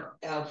midst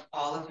of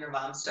all of your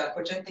mom stuff,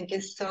 which I think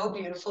is so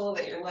beautiful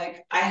that you're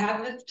like, I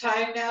have this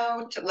time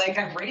now to like,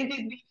 I've raised these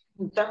babies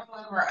and several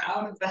of them are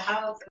out of the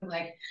house, and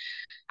like,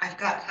 I've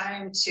got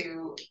time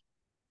to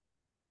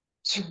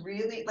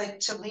really like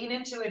to lean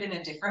into it in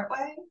a different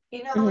way.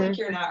 Like Mm-hmm.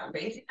 you're not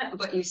raising them,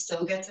 but you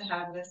still get to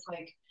have this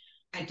like,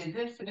 I did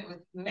this and it was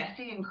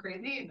messy and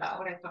crazy and not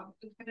what I thought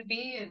it was going to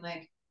be, and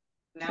like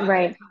now I'm going to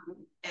Right. come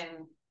and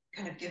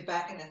kind of give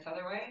back in this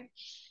other way.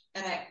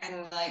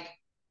 And like,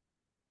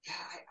 yeah,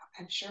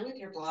 I'm sure with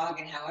your blog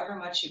and however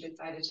much you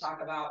decide to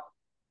talk about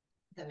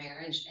the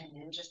marriage and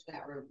then just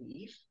that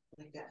relief,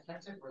 like that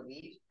sense of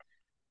relief,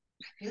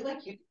 I feel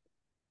like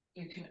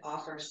you can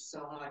offer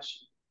so much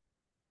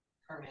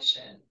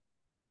permission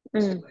to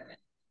Mm. women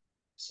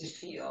to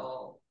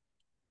feel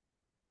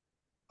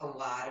a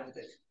lot of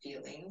the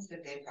feelings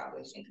that they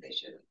probably think they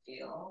shouldn't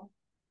feel,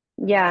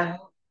 you Yeah.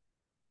 know?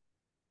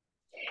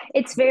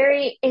 It's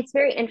very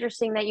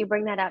interesting that you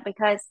bring that up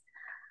because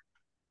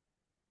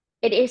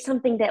it is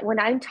something that when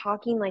I'm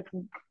talking like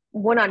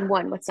one on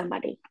one with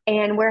somebody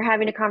and we're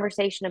having a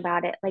conversation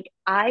about it, like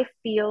I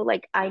feel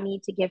like I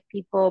need to give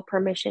people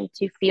permission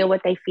to feel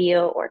what they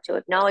feel or to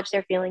acknowledge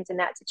their feelings in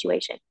that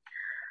situation.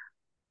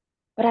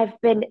 But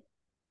I've been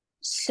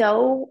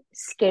so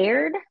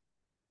scared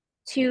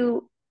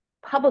to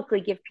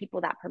publicly give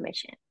people that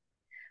permission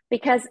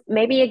because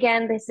maybe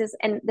again this is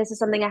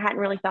something I hadn't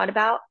really thought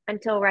about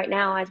until right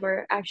now as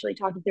we're actually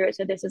talking through it.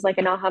 So this is like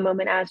an aha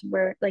moment as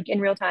we're like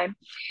in real time.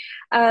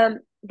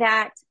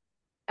 That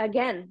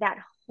again, that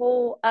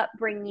whole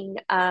upbringing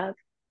of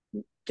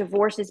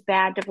divorce is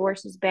bad,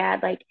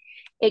 like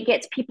it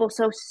gets people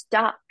so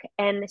stuck.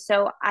 And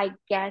so I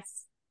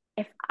guess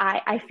if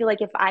I feel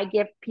like if I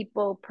give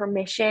people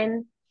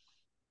permission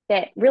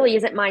that really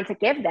isn't mine to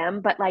give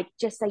them, but like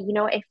just say,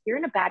 if you're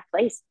in a bad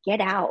place, get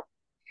out,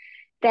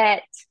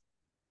 that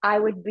I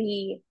would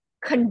be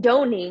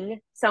condoning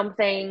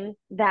something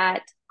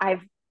that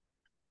I've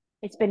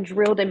it's been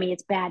drilled in me.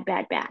 It's bad,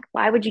 bad, bad.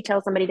 Why would you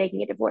tell somebody they can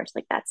get divorced?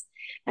 Like that's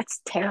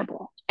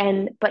terrible.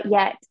 And but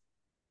yet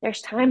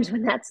there's times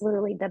when that's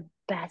literally the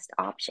best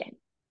option.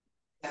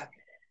 Yeah,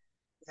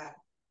 yeah.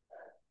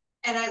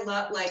 And I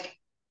love like,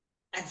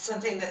 and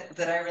something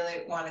that I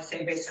really want to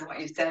say based on what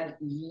you said,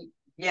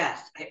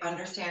 yes, I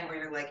understand where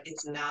you're like,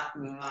 it's not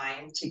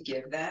mine to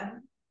give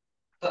them.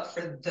 But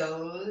for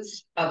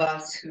those of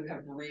us who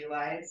have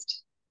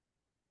realized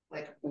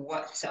like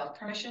what self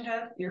permission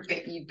does,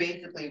 you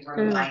basically Mm,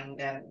 remind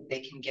them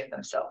they can give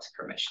themselves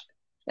permission.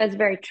 that's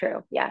very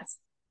true. Yes.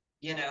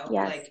 You know,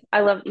 Yes. like I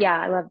love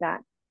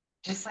that.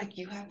 just like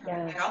you have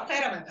permission. Yeah. Like I'll say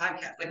it on my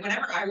podcast. Like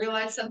whenever I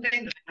realize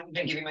something that I haven't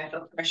been giving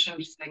myself permission, I'm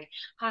just like,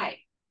 hi.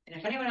 And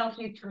if anyone else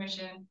needs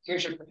permission,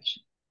 here's your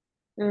permission.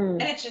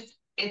 Mm, And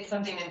it's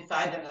something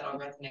inside them that'll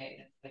resonate.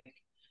 It's like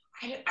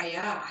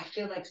yeah, I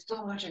feel like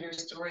so much of your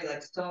story,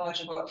 like so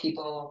much of what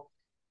people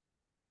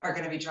are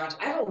going to be drawn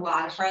to. I have a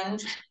lot of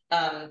friends.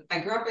 I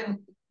grew up in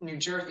New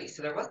Jersey,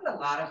 so there wasn't a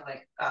lot of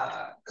like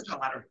there's a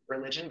lot of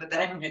religion, but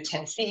then I moved to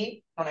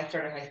Tennessee when I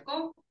started high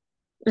school.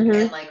 And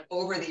hmm. like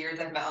over the years,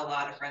 I've met a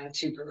lot of friends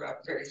who grew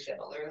up very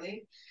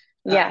similarly.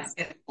 Yes.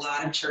 In a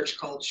lot of church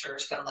culture,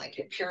 some like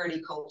in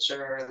purity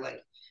culture,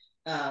 like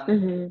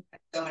Hmm.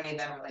 so many of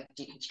them are like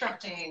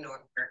deconstructing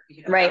or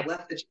Right. have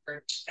left the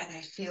church. And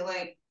I feel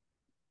like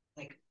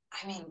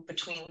I mean,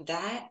 between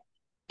that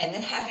and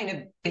then having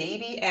a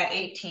baby at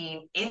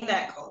 18 in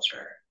that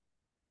culture,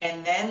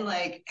 and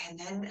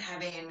then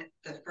having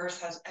the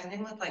first husband, and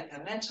then with like the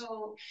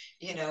mental,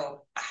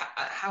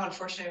 how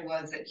unfortunate it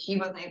was that he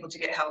wasn't able to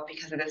get help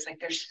because of this. Like,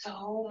 there's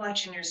so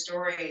much in your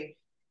story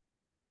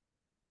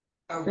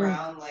Mm,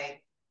 around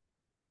like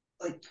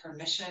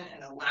permission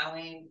and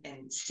allowing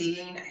and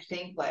seeing. I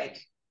think like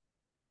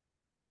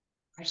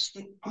I just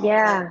think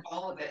yeah.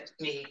 all of it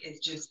to me,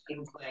 it just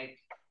seems like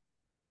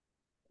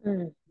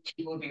Mm,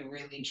 people would be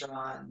really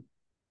drawn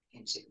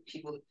into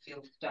people that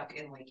feel stuck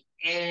in like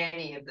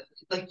any of the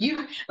like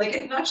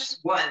it's not just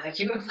one, like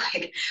you have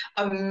like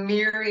a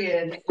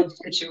myriad of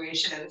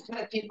situations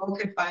that people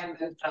could find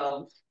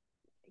themselves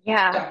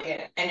yeah. stuck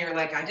in, and you're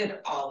like, I did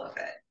all of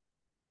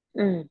it.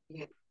 Mm, You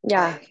know,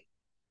 yeah. like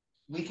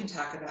we can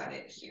talk about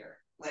it here.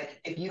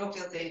 Like if you don't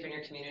feel safe in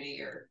your community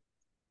or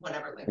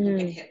whatever, like you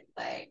can Mm, hit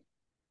play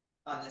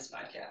on this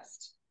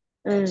podcast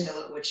mm.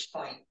 until at which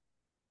point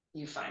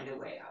you find a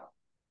way out,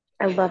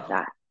 I you love know.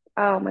 that.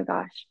 Oh my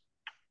gosh.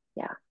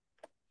 Yeah.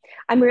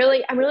 I'm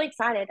really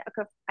excited.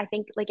 Okay, I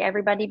think like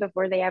everybody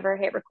before they ever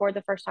hit record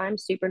the first time,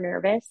 super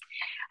nervous.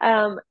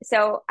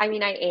 So I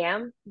mean I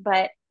am,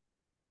 but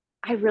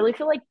I really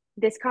feel like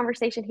this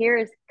conversation here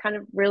has kind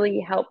of really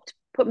helped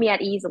put me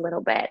at ease a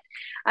little bit.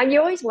 You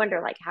always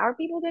wonder like how are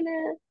people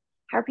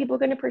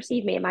gonna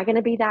perceive me? Am I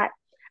gonna be that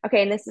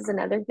okay? And this is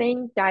another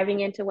thing, diving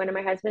into one of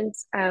my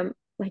husband's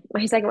like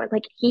my second one,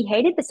 like he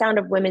hated the sound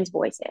of women's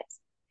voices.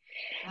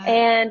 Mm,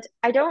 And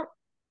I don't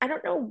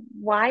know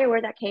why or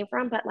where that came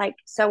from, but like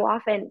so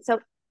often, so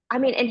I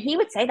mean, and he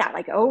would say that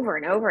like over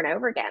and over and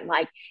over again.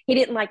 Like he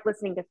didn't like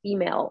listening to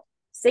female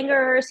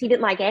singers. He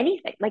didn't like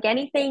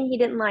anything. He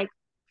didn't like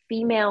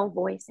female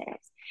voices.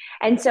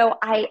 And so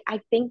I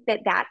think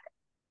that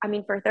I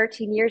mean, for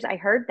 13 years, I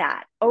heard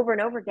that over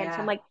and over again. So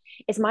I'm yeah. like,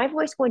 is my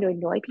voice going to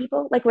annoy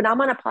people? Like when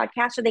I'm on a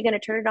podcast, are they going to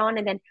turn it on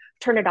and then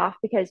turn it off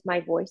because my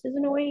voice is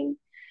annoying?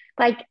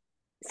 Like,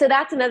 so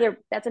that's another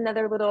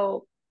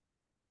little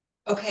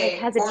like Okay,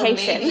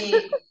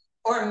 hesitation.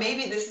 or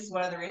maybe this is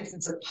one of the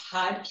reasons a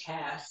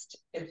podcast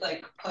is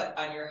like put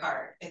on your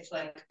heart. It's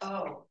like,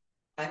 oh,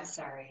 I'm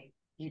sorry,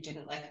 you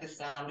didn't like the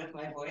sound of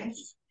my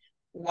voice.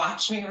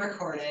 Watch me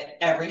record it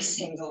every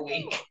single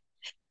week.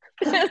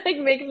 It like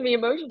makes me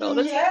emotional.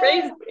 That's Yes,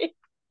 crazy.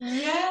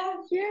 yes.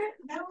 Yeah.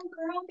 No,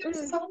 girl, there's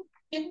Mm. so much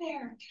in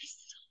there.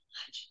 There's so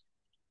much.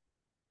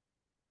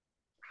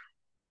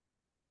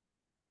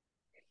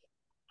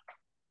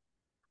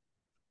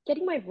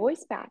 getting my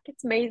voice back.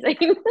 It's amazing.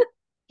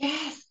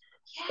 Yes.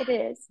 It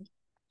is.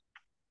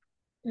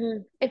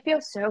 It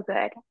feels so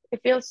good.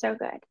 It feels so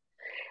good.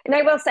 And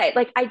I will say,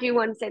 like, I do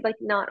want to say, like,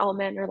 not all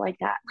men are like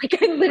that.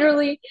 Like, I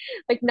literally,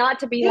 like, not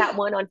to be that Yeah.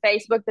 one on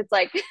Facebook that's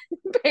like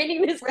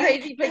painting this Right.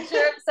 crazy picture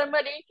of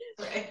somebody.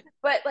 Right.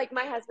 But like,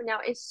 my husband now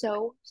is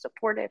so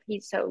supportive.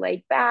 He's so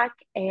laid back.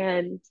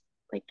 And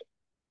like,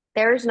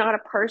 there's not a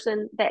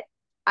person that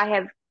I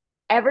have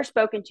ever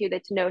spoken to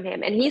that's known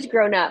him. And he's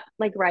grown up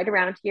like right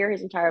around here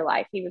his entire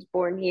life. He was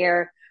born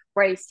here,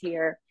 raised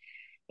here,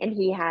 and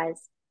he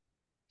has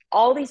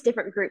all these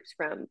different groups,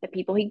 from the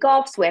people he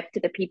golfs with to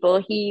the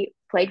people he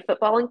played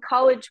football in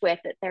college with,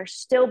 that they're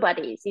still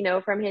buddies,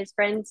 from his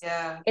friends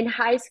Yeah. in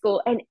high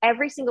school. And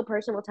every single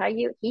person will tell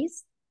you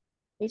he's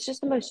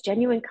just the most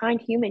genuine, kind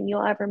human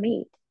you'll ever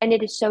meet. And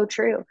it is so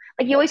true.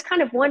 Like, you always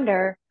kind of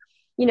wonder,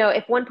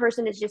 if one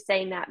person is just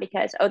saying that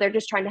because, oh, they're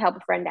just trying to help a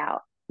friend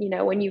out,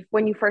 when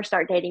you first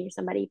start dating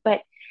somebody.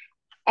 But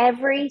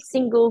every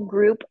single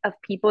group of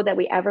people that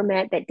we ever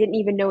met that didn't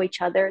even know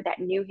each other, that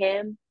knew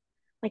him,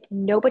 like,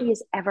 nobody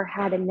has ever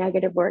had a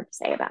negative word to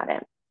say about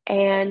him.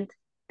 And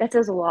that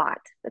says a lot.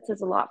 That says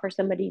a lot for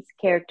somebody's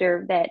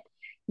character, that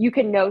you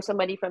can know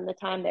somebody from the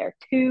time they're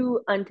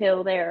 2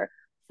 until they're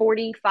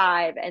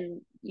 45,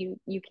 and you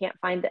can't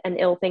find an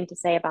ill thing to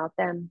say about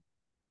them.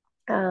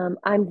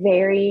 I'm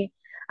very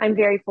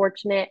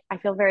fortunate. I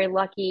feel very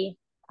lucky,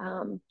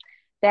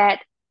 that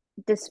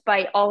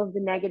despite all of the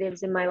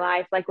negatives in my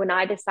life, like when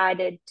I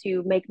decided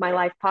to make my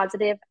life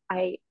positive,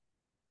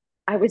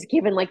 I was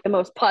given like the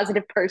most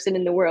positive person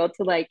in the world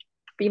to like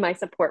be my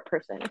support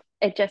person.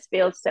 It just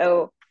feels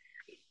so,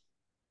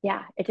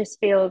 yeah, it just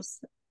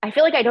feels, I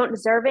feel like I don't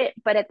deserve it,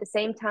 but at the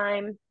same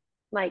time,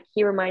 like,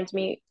 he reminds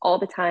me all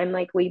the time,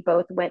 like, we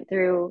both went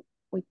through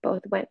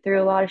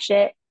a lot of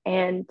shit,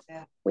 and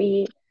Yeah.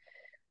 we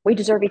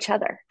deserve each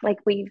other. Like,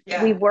 we've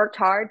Yeah. worked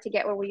hard to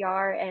get where we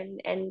are,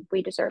 and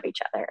we deserve each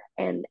other.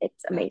 And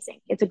it's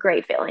amazing. It's a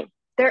great feeling.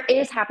 There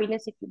is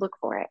happiness if you look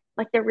for it.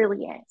 Like, there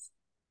really is.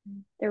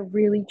 There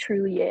really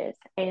truly is.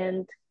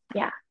 And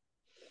yeah.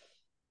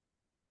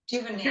 Do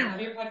you have a name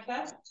of your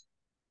podcast?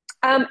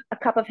 A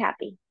cup of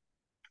happy,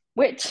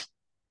 which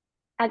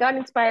I got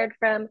inspired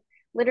from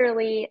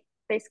literally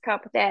this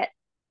cup that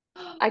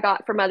I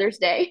got for Mother's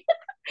Day.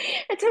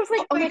 And so I was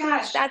like, Oh oh my my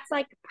gosh, gosh. that's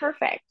like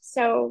perfect.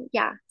 So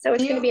yeah, so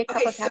it's Do going to you, be a cup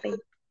okay, of so happy.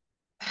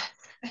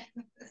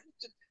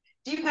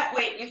 do you have,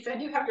 wait, you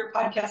said you have your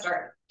podcast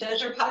art.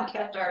 Does your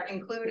podcast art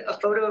include a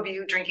photo of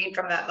you drinking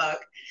from that mug?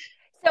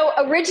 So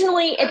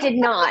originally it did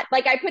not.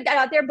 Like, I put that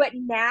out there, but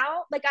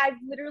now, like, I've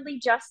literally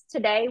just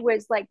today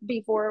was like,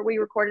 before we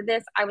recorded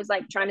this, I was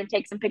like trying to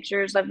take some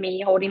pictures of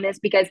me holding this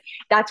because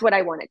that's what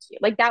I wanted to do.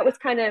 Like, that was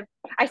kind of,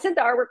 I sent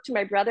the artwork to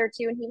my brother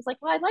too, and he was like,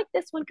 well, I like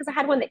this one because I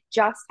had one that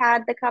just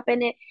had the cup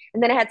in it,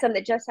 and then I had some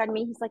that just had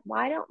me. He's like,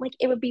 why don't, like,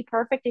 it would be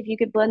perfect if you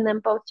could blend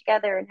them both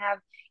together and have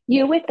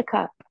you with the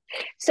cup.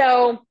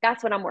 So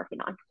that's what I'm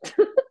working on.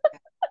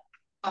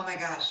 Oh my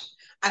gosh.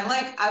 I'm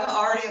like, I'm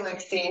already like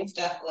seeing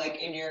stuff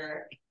like in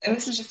your, and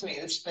this is just me,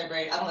 this is my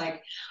brain. I'm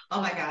like, oh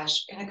my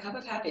gosh, in a cup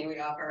of happy, we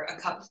offer a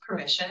cup of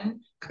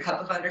permission, a cup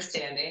of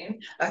understanding,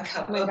 a Oh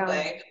cup my of gosh.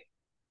 like,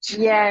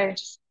 together. Yes.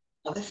 Just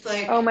all this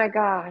like, Oh my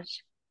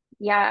gosh.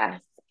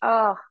 Yes.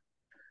 Oh,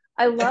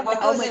 I like love that. what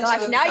Oh goes my into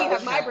gosh. a Now you cup have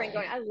of my brain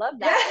going. happy? I love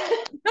Yeah.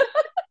 that.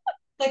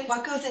 Like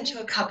what goes into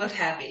a cup of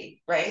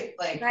happy, right?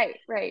 Like Right,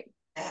 right.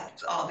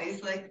 that's all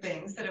these like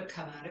things that have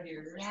come out of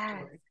your Yes.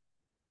 story.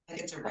 Like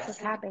it's a Cup of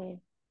recipe. happy.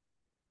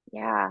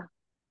 Yeah.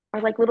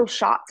 Or like little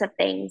shots of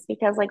things,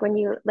 because like when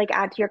you like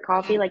add to your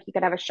coffee, Yeah. like you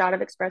could have a shot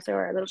of espresso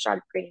or a little shot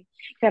of cream.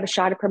 You could have a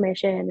shot of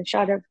permission, a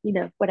shot of,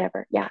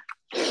 whatever. Yeah.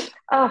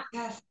 Oh,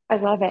 Yes. I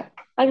love it.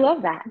 I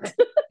love that.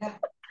 Yeah.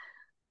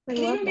 I It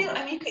can love even be, that.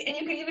 I mean, and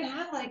you could even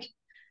have like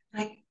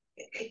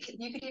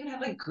you could even have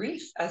like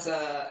grief as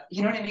a,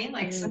 you know what I mean?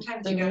 Like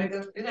sometimes you got Mm-hmm. to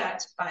go through that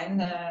to find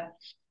the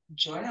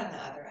joy on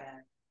the other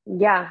end.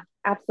 Yeah,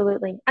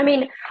 absolutely. I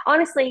mean,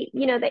 honestly,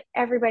 that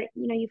everybody,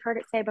 you've heard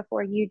it say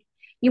before,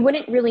 you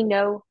wouldn't really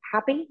know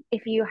happy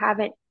if you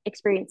haven't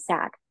experienced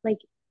sad. Like,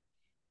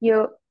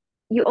 you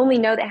you only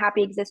know that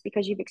happy exists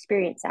because you've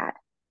experienced sad,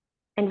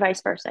 and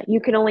vice versa.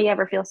 You can only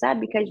ever feel sad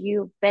because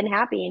you've been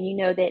happy and you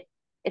know that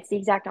it's the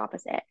exact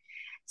opposite.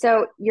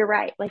 So you're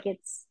right. Like,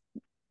 it's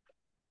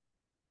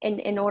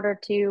in order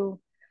to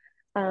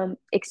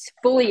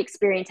fully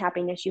experience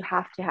happiness, you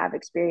have to have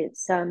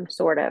experienced some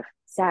sort of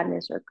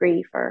sadness or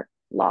grief or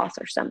loss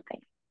or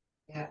something.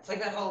 Yeah, it's like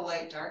that whole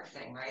light dark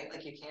thing, right?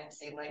 Like you can't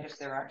see light if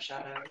there aren't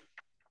shadows.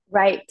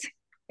 Right.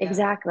 Yeah.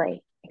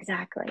 Exactly.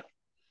 Exactly.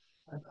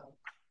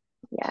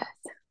 Yes.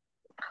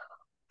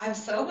 I'm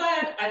so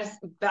glad. I just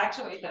back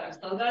to what you said. I'm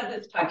so glad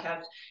this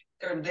podcast,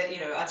 or that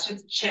us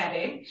just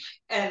chatting,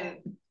 and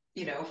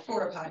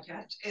for a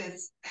podcast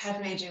has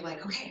made you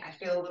like, okay, I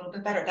feel a little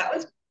bit better. That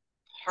was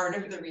part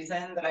of the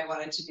reason that I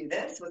wanted to do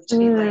this, was to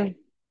be Mm, like,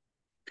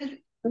 because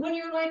when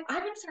you're like, I'm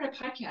gonna start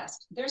a podcast,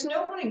 there's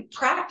no one in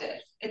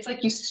practice. It's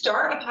like you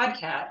start a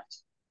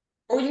podcast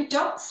or you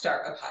don't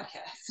start a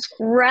podcast,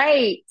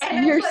 right. and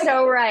it's You're like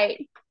so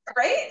right.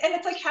 right? And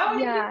it's like, how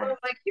many people Yeah. are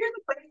like, here's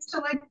a place to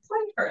like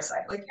play for a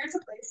sec. Like, here's a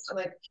place to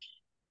like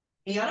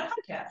be on a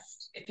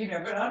podcast if you've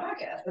never been on a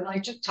podcast and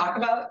like just talk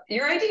about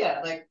your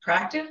idea, like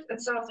practice.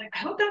 And so I was like, I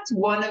hope that's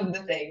one of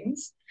the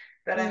things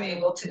that I'm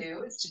able to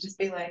do is to just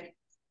be like,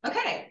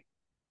 okay,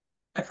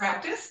 I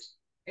practiced,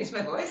 raised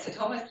my voice, I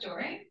told my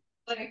story.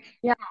 Like,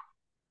 Yeah.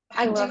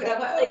 I I do love it it. on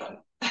my Like, own.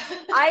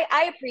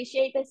 I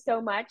appreciate this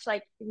so much.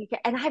 Like,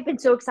 and I've been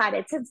so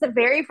excited since the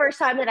very first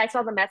time that I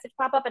saw the message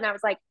pop up, and I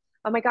was like,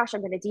 oh my gosh,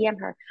 I'm going to DM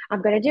her.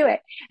 I'm going to do it.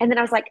 And then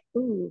I was like,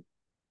 ooh,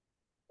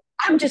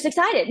 I'm just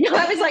excited. No,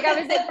 I was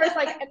at first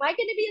like, am I going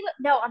to be?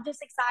 No, I'm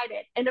just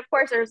excited. And of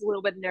course, there's a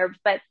little bit of nerves,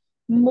 but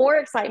more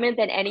excitement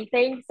than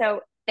anything.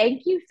 So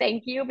thank you,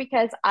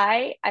 because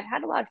I've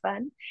had a lot of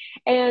fun,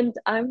 and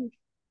I'm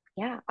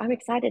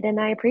excited, and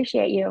I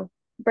appreciate you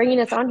bringing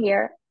us on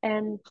here.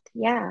 And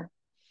yeah,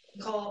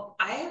 Nicole,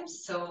 I'm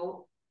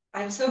so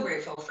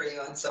grateful for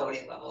you on so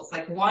many levels.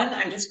 Like one,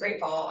 I'm just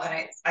grateful,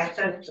 and I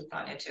said it to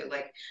Sonia too.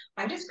 Like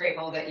I'm just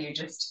grateful that you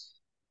just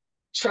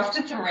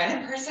trusted some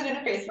random person in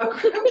a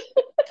Facebook group.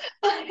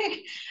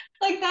 like,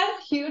 like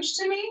that's huge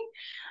to me.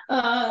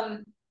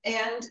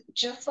 And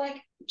just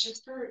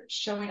for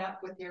showing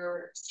up with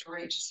your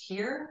story just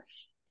here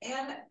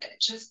and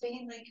just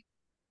being like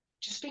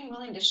just being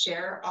willing to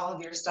share all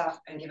of your stuff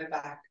and give it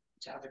back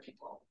to other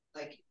people.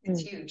 Like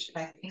it's huge.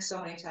 And I think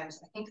so many times,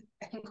 I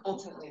think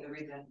ultimately the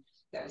reason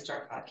that we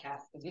start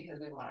podcasts is because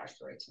we want our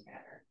story to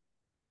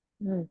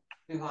matter.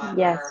 We want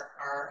yes.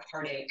 our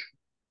heartache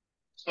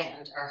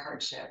and our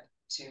hardship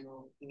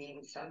to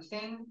mean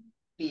something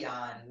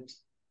beyond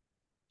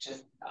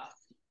just us.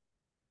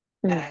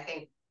 And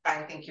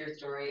I think your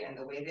story and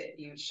the way that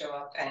you show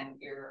up and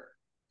your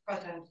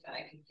presence, and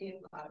I can see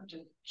a lot of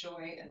just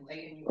joy and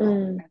light in you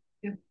all.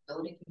 The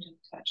ability to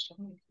just touch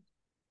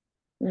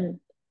somebody.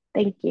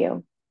 Thank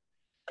you.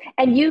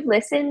 And you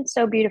listen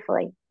so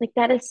beautifully. Like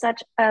that is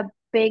such a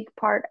big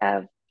part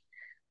of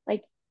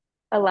like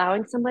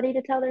allowing somebody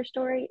to tell their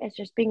story is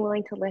just being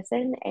willing to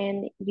listen.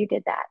 And you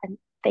did that. And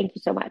thank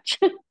you so much.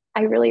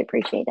 I really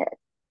appreciate it.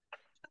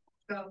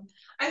 So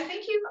I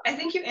think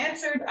you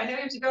answered, I know you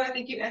have to go. I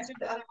think you answered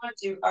the other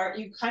ones. You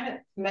kind of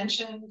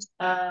mentioned,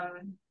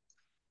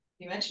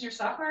 you mentioned your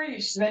software, you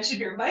just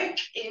mentioned your mic,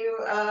 you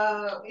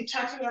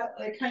talked about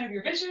like kind of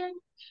your vision.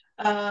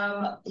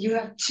 You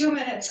have 2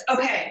 minutes.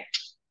 Okay.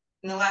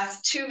 In the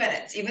last 2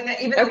 minutes, even though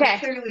we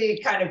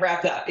clearly kind of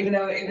wrapped up, even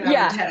though we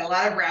had a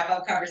lot of wrap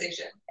up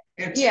conversation.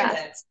 You have 2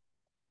 minutes.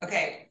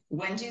 Okay.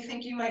 When do you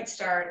think you might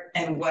start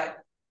and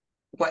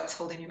what's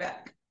holding you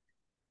back?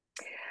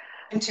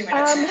 In 2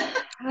 minutes.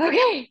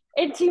 Okay.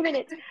 In 2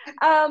 minutes.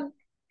 I'm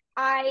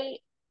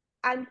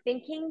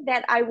thinking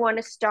that I want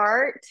to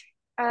start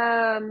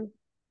in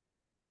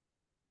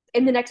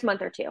the next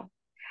month or two.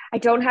 I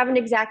don't have an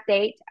exact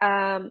date.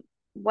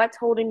 What's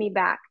holding me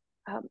back?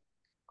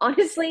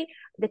 Honestly,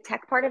 the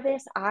tech part of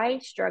this, I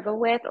struggle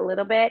with a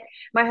little bit.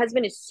 My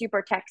husband is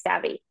super tech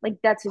savvy. Like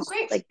that's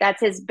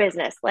his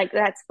business. Like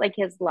that's like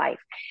his life.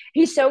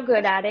 He's so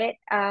good at it.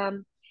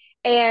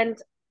 And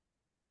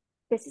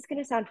this is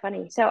going to sound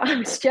funny. So I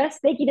was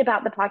just thinking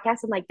about the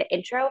podcast and like the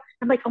intro.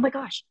 I'm like, oh my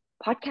gosh,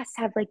 podcasts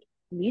have like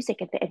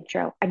music at the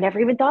intro. I never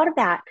even thought of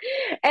that.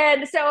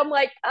 And so I'm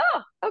like,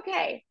 oh,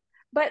 okay.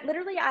 But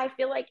literally, I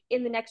feel like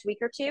in the next week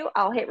or two,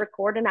 I'll hit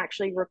record and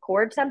actually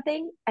record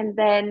something. And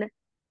then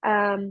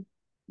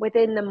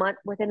within a month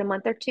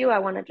or two, I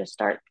want to just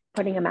start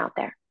putting them out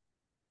there.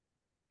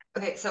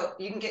 Okay, so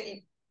you can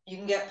get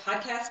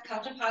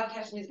custom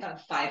podcast music on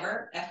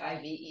Fiverr,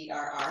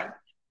 Fiverr.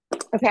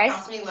 Okay. It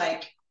costs me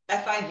like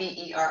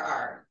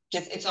Fiverr.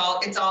 It's all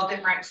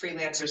different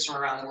freelancers from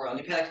around the world.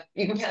 You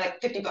can pay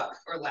like $50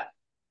 or less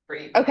for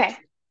you. Okay.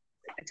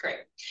 It's great.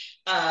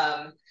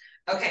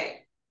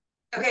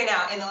 Okay,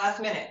 now in the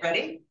last minute,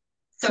 ready?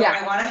 So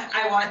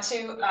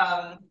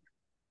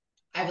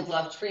I would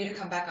love for you to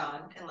come back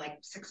on in like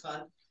 6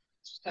 months.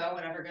 So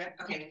whatever, good.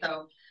 Okay,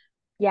 so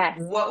yes.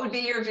 What would be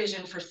your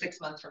vision for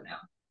 6 months from now?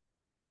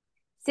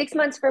 6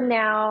 months from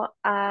now,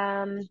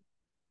 I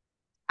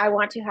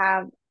want to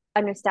have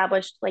an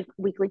established like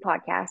weekly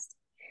podcast.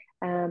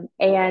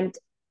 And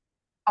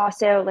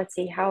also, let's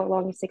see, how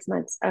long is 6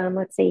 months?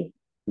 Let's see,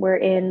 we're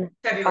in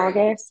February.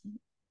 August.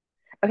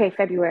 Okay,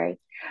 February.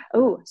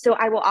 Oh, so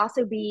I will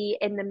also be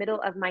in the middle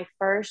of my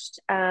first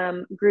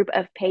group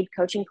of paid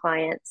coaching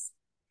clients.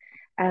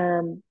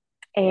 And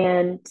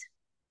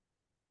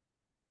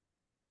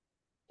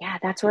yeah,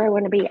 that's where I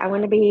want to be. I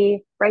want to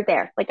be right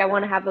there. Like I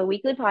want to have a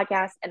weekly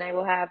podcast and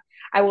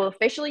I will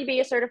officially be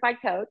a certified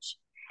coach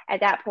at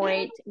that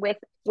point with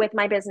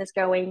my business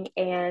going.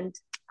 And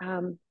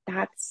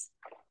that's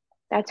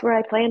where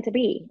I plan to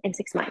be in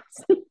 6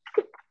 months.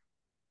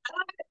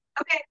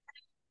 Okay.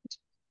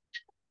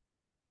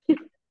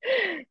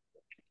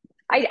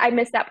 I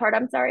missed that part.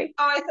 I'm sorry.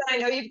 Oh, I said, I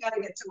know you've got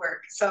to get to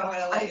work, so I'm going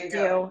to let you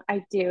go.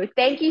 I do.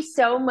 Thank you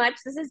so much.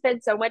 This has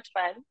been so much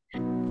fun.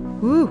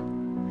 Woo!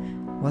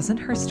 Wasn't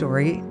her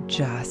story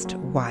just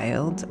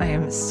wild? I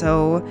am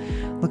so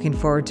looking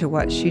forward to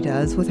what she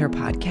does with her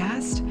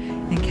podcast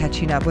and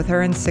catching up with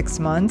her in 6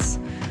 months.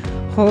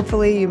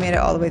 Hopefully you made it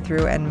all the way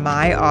through and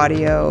my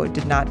audio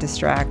did not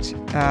distract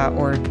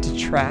or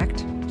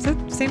detract. Is that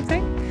the same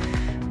thing?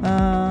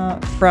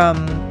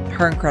 From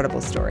her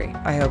incredible story.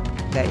 I hope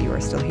that you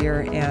are still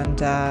here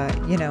and,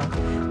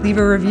 leave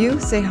a review,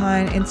 say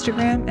hi on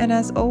Instagram, and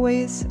as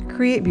always,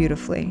 create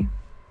beautifully.